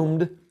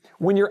assumed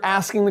when you're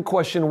asking the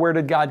question, where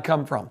did God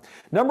come from?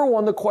 Number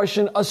 1, the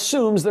question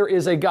assumes there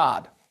is a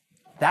God.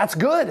 That's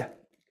good.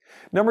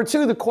 Number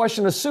 2, the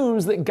question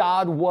assumes that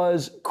God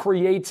was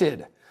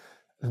created.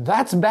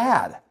 That's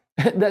bad.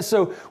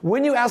 So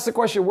when you ask the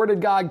question, where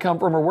did God come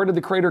from, or where did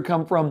the Creator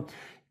come from?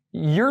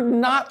 You're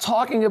not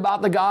talking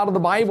about the God of the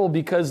Bible,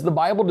 because the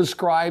Bible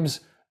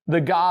describes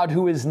the God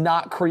who is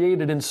not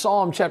created. In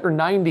Psalm chapter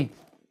 90,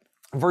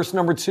 verse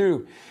number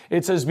 2,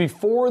 it says,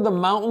 before the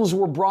mountains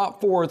were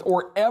brought forth,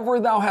 or ever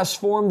thou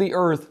hast formed the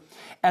earth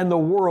and the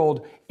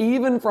world,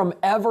 even from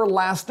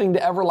everlasting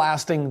to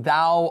everlasting,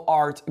 thou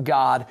art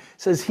God. It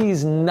says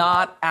he's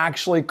not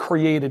actually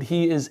created.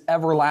 He is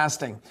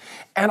everlasting.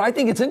 And I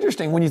think it's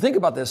interesting when you think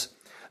about this,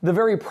 the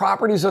very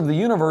properties of the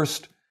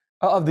universe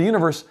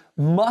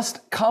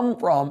must come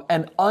from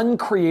an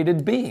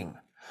uncreated being.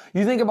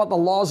 You think about the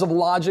laws of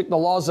logic, the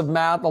laws of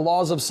math, the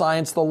laws of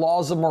science, the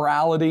laws of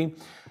morality.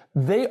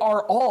 They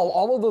are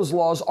all of those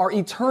laws are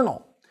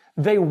eternal.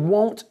 They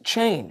won't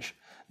change.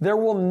 There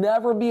will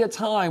never be a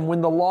time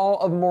when the law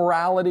of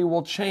morality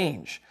will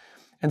change.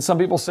 And some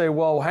people say,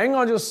 well, hang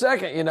on just a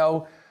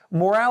second,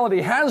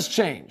 morality has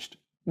changed.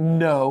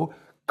 No,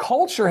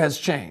 culture has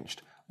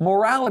changed.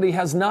 Morality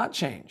has not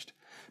changed.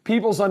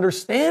 People's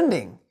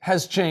understanding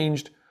has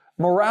changed.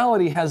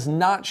 Morality has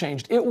not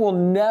changed. It will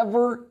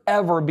never,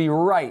 ever be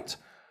right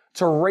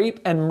to rape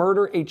and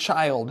murder a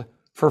child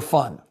for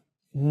fun.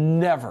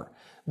 Never.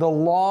 The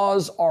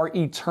laws are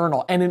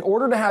eternal. And in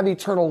order to have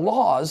eternal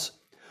laws,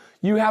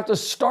 you have to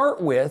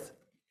start with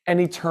an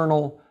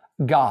eternal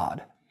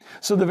God.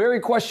 So the very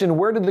question,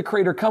 where did the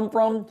Creator come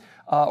from?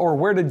 Or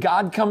where did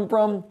God come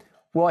from?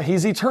 Well,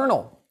 He's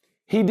eternal.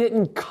 He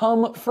didn't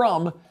come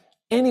from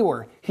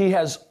anywhere. He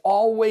has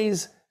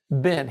always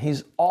been.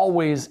 He's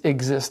always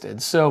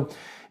existed. So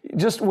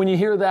just when you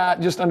hear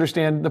that, just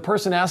understand the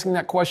person asking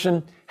that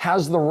question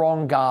has the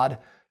wrong God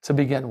to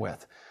begin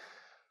with.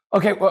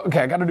 Okay, well,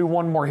 I got to do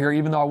one more here,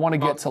 even though I want to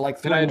get to like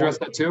 3 Can I address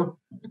more. that too?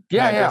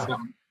 Yeah.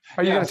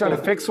 Are you going to try to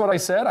fix what I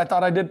said? I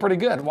thought I did pretty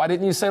good. Why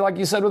didn't you say like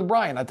you said with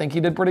Bryan? I think he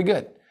did pretty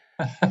good.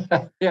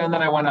 Yeah, and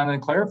then I went on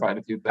and clarified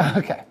a few things.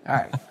 Okay, all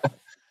right.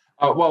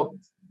 Well,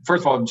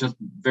 first of all, just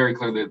very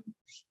clearly,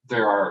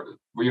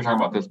 when you're talking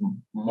about this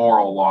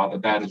moral law,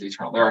 that is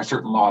eternal. There are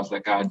certain laws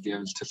that God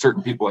gives to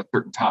certain people at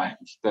certain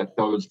times that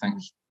those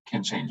things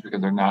can change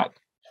because they're not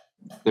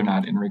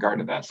in regard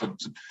to that. So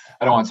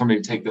I don't want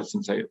somebody to take this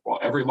and say, well,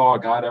 every law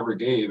God ever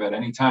gave at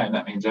any time,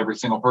 that means every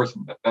single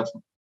person. That's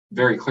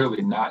very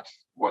clearly not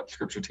what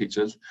Scripture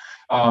teaches.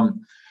 But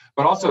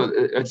also,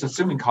 it's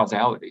assuming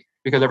causality,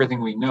 because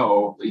everything we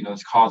know,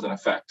 is cause and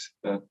effect.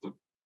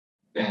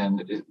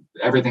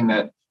 Everything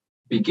that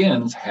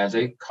begins has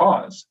a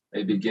cause,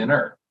 a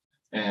beginner.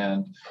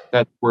 And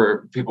that's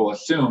where people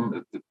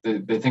assume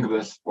that they think of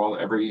this, well,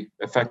 every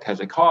effect has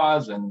a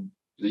cause, and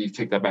you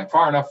take that back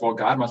far enough, well,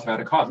 God must have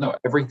had a cause. No,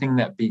 everything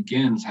that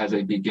begins has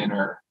a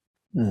beginner.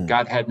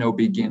 God had no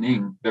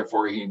beginning,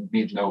 therefore he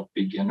needs no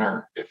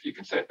beginner, if you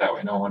can say it that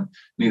way. No one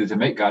needed to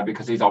make God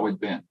because he's always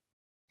been.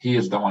 He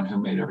is the one who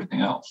made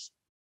everything else.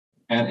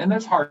 And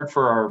that's hard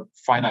for our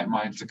finite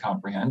minds to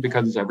comprehend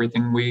because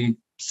everything we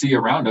see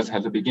around us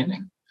has a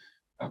beginning.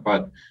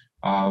 But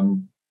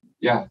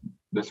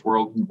this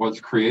world was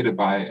created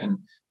by an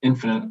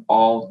infinite,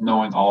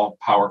 all-knowing,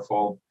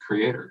 all-powerful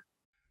creator.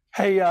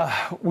 Hey,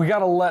 we got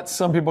to let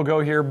some people go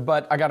here,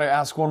 but I got to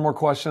ask one more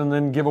question and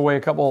then give away a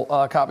couple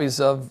copies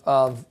of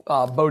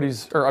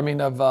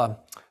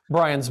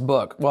Bryan's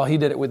book. Well, he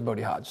did it with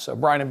Bodie Hodge, so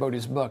Bryan and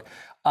Bodie's book.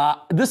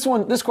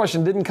 This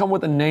question didn't come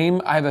with a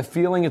name. I have a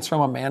feeling it's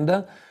from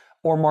Amanda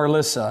or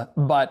Marlissa,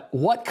 but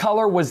what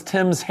color was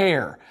Tim's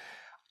hair?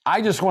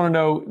 I just want to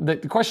know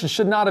that the question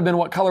should not have been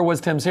what color was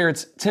Tim's hair.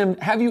 It's, Tim,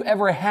 have you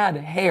ever had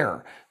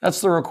hair?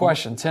 That's the real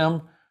question,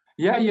 Tim.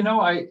 Yeah,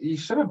 you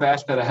should have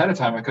asked that ahead of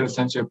time. I could have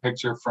sent you a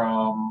picture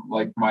from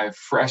like my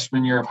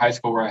freshman year of high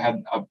school where I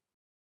had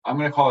I'm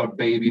going to call it a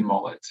baby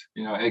mullet.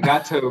 It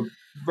got to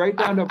right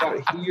down to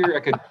about here.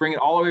 I could bring it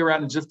all the way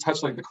around and just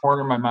touch like the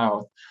corner of my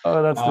mouth.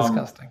 Oh, that's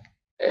disgusting.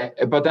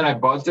 But then I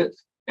buzzed it,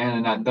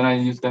 and then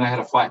I had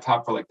a flat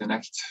top for like the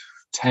next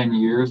 10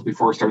 years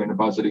before starting to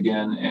buzz it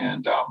again.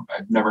 And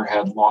I've never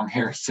had long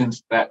hair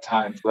since that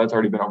time. So that's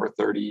already been over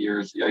 30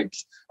 years.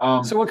 Yikes.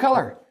 So what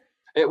color?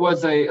 It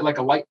was a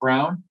light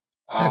brown.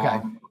 Okay.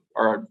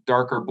 Or a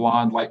darker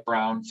blonde, light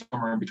brown,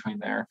 somewhere in between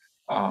there.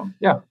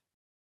 Yeah.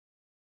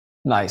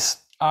 Nice.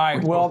 All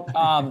right. Well,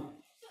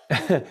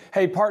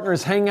 hey,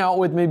 partners, hang out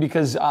with me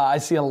because I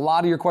see a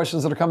lot of your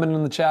questions that are coming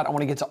in the chat. I want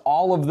to get to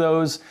all of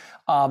those.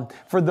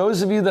 For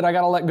those of you that I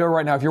got to let go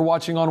right now, if you're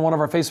watching on one of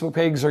our Facebook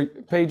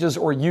pages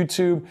or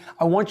YouTube,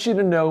 I want you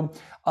to know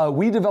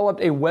we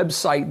developed a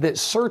website that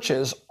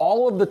searches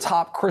all of the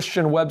top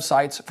Christian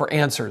websites for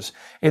answers.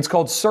 It's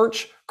called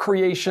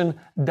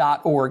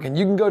searchcreation.org. And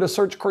you can go to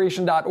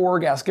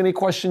searchcreation.org, ask any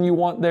question you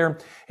want there,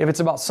 if it's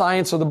about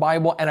science or the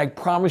Bible, and I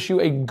promise you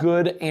a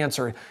good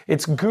answer.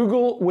 It's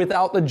Google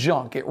without the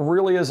junk. It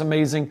really is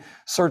amazing,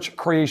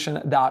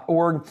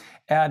 searchcreation.org.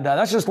 And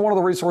that's just one of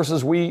the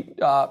resources we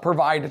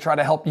provide to try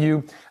to help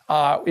you.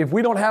 If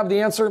we don't have the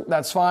answer,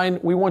 that's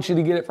fine. We want you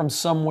to get it from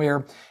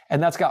somewhere.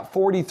 And that's got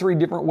 43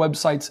 different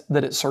websites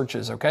that it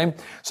searches, okay?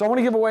 So I want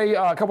to give away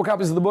a couple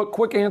copies of the book,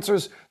 Quick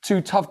Answers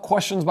to Tough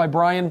Questions by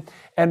Bryan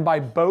and by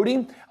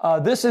Bodie.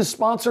 This is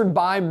sponsored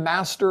by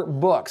Master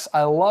Books.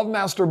 I love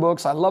Master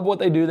Books. I love what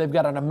they do. They've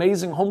got an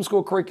amazing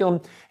homeschool curriculum.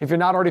 If you're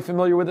not already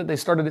familiar with it, they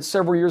started it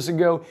several years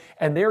ago,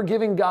 and they're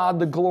giving God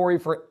the glory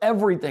for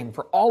everything,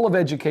 for all of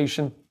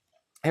education.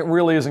 It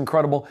really is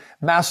incredible.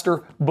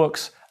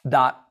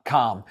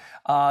 masterbooks.com.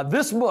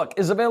 This book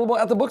is available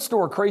at the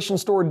bookstore,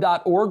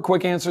 creationstore.org.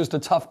 Quick Answers to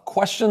Tough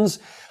Questions.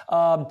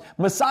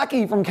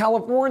 Masaki from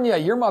California,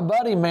 you're my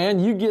buddy,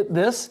 man. You get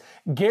this.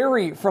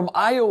 Gary from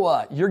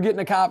Iowa, you're getting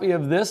a copy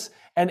of this.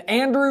 And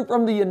Andrew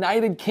from the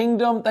United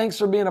Kingdom, thanks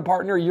for being a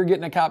partner. You're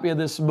getting a copy of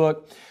this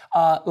book.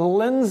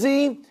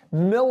 Lindsay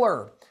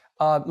Miller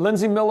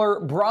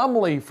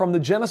Bromley from the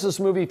Genesis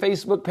Movie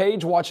Facebook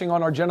page, watching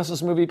on our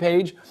Genesis Movie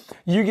page.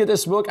 You get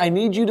this book. I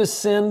need you to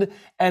send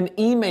an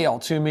email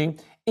to me,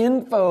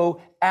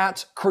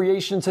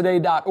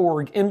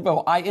 info@creationtoday.org,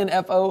 info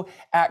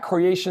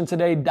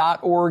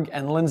 @creationtoday.org.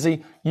 And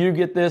Lindsay, you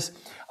get this.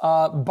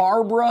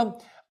 Barbara,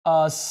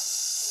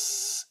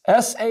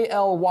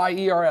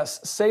 Salyers,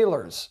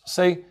 Sailors,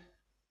 say,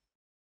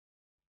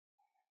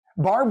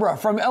 Barbara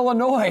from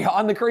Illinois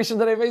on the Creation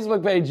Today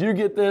Facebook page, you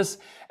get this.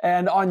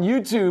 And on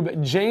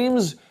YouTube,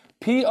 James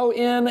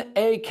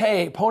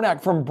Ponak,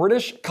 Ponak from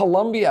British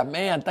Columbia.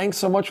 Man, thanks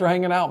so much for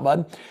hanging out,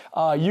 bud.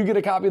 You get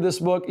a copy of this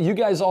book. You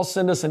guys all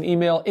send us an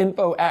email,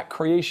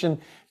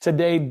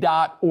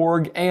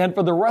 info@creationtoday.org. And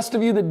for the rest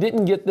of you that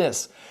didn't get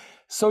this,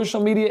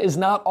 social media is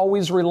not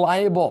always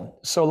reliable.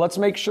 So let's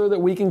make sure that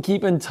we can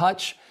keep in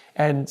touch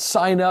and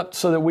sign up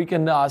so that we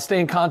can stay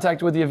in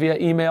contact with you via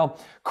email,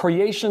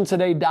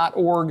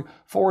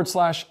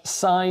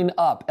 creationtoday.org/sign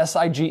up,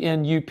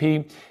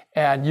 SIGNUP.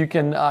 And you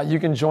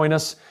can join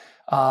us.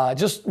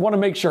 Just want to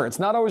make sure it's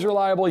not always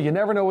reliable. You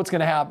never know what's going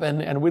to happen,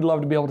 and we'd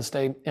love to be able to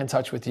stay in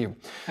touch with you.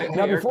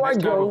 Now, before I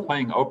go,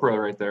 playing Oprah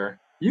right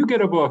there. You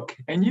get a book,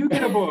 and you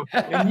get a book,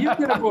 and you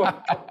get a book.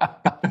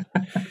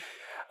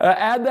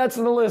 Add that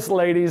to the list,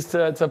 ladies,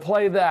 to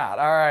play that.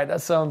 All right,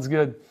 that sounds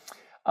good.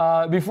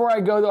 Before I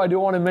go, though, I do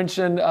want to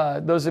mention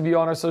those of you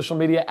on our social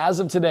media. As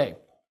of today,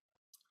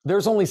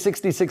 there's only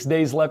 66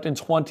 days left in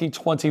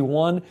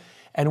 2021.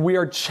 And we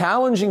are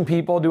challenging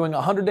people, doing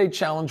a 100-day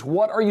challenge.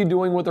 What are you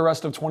doing with the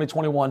rest of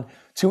 2021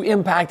 to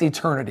impact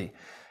eternity?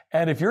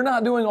 And if you're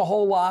not doing a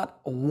whole lot,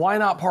 why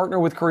not partner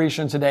with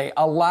Creation Today?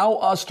 Allow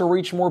us to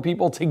reach more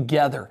people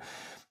together.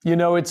 You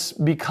know, it's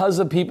because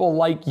of people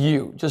like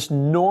you, just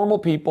normal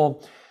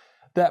people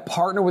that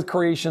partner with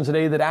Creation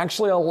Today that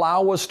actually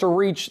allow us to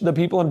reach the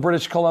people in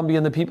British Columbia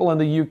and the people in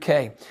the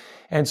UK.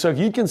 And so if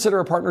you'd consider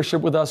a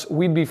partnership with us,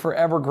 we'd be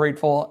forever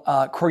grateful.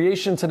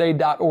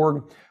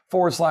 creationtoday.org/partner,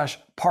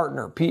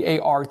 PARTNER.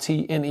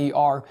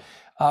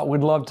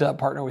 We'd love to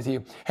partner with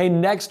you. Hey,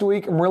 next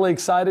week, I'm really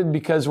excited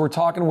because we're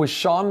talking with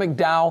Sean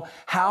McDowell,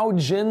 how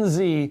Gen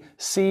Z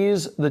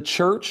sees the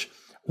church,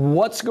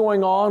 what's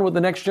going on with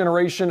the next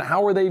generation,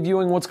 how are they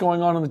viewing what's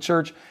going on in the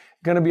church.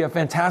 Going to be a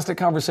fantastic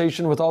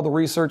conversation with all the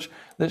research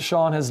that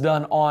Sean has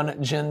done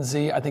on Gen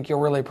Z. I think you'll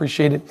really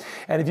appreciate it.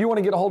 And if you want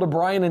to get a hold of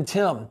Bryan and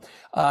Tim,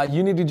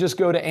 you need to just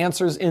go to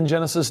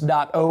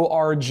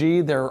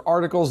answersingenesis.org. Their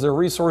articles, their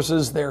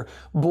resources, their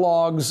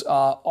blogs,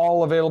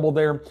 all available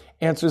there,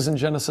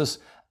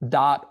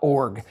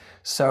 answersingenesis.org.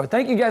 So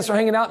thank you guys for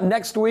hanging out.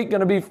 Next week, going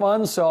to be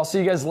fun. So I'll see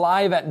you guys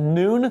live at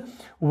noon,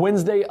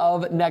 Wednesday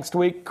of next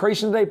week.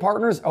 Creation Today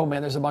partners. Oh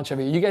man, there's a bunch of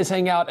you. You guys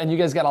hang out and you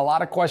guys got a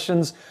lot of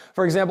questions.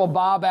 For example,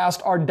 Bob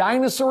asked, are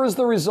dinosaurs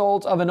the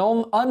result of an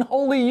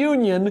unholy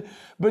union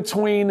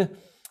between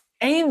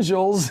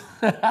angels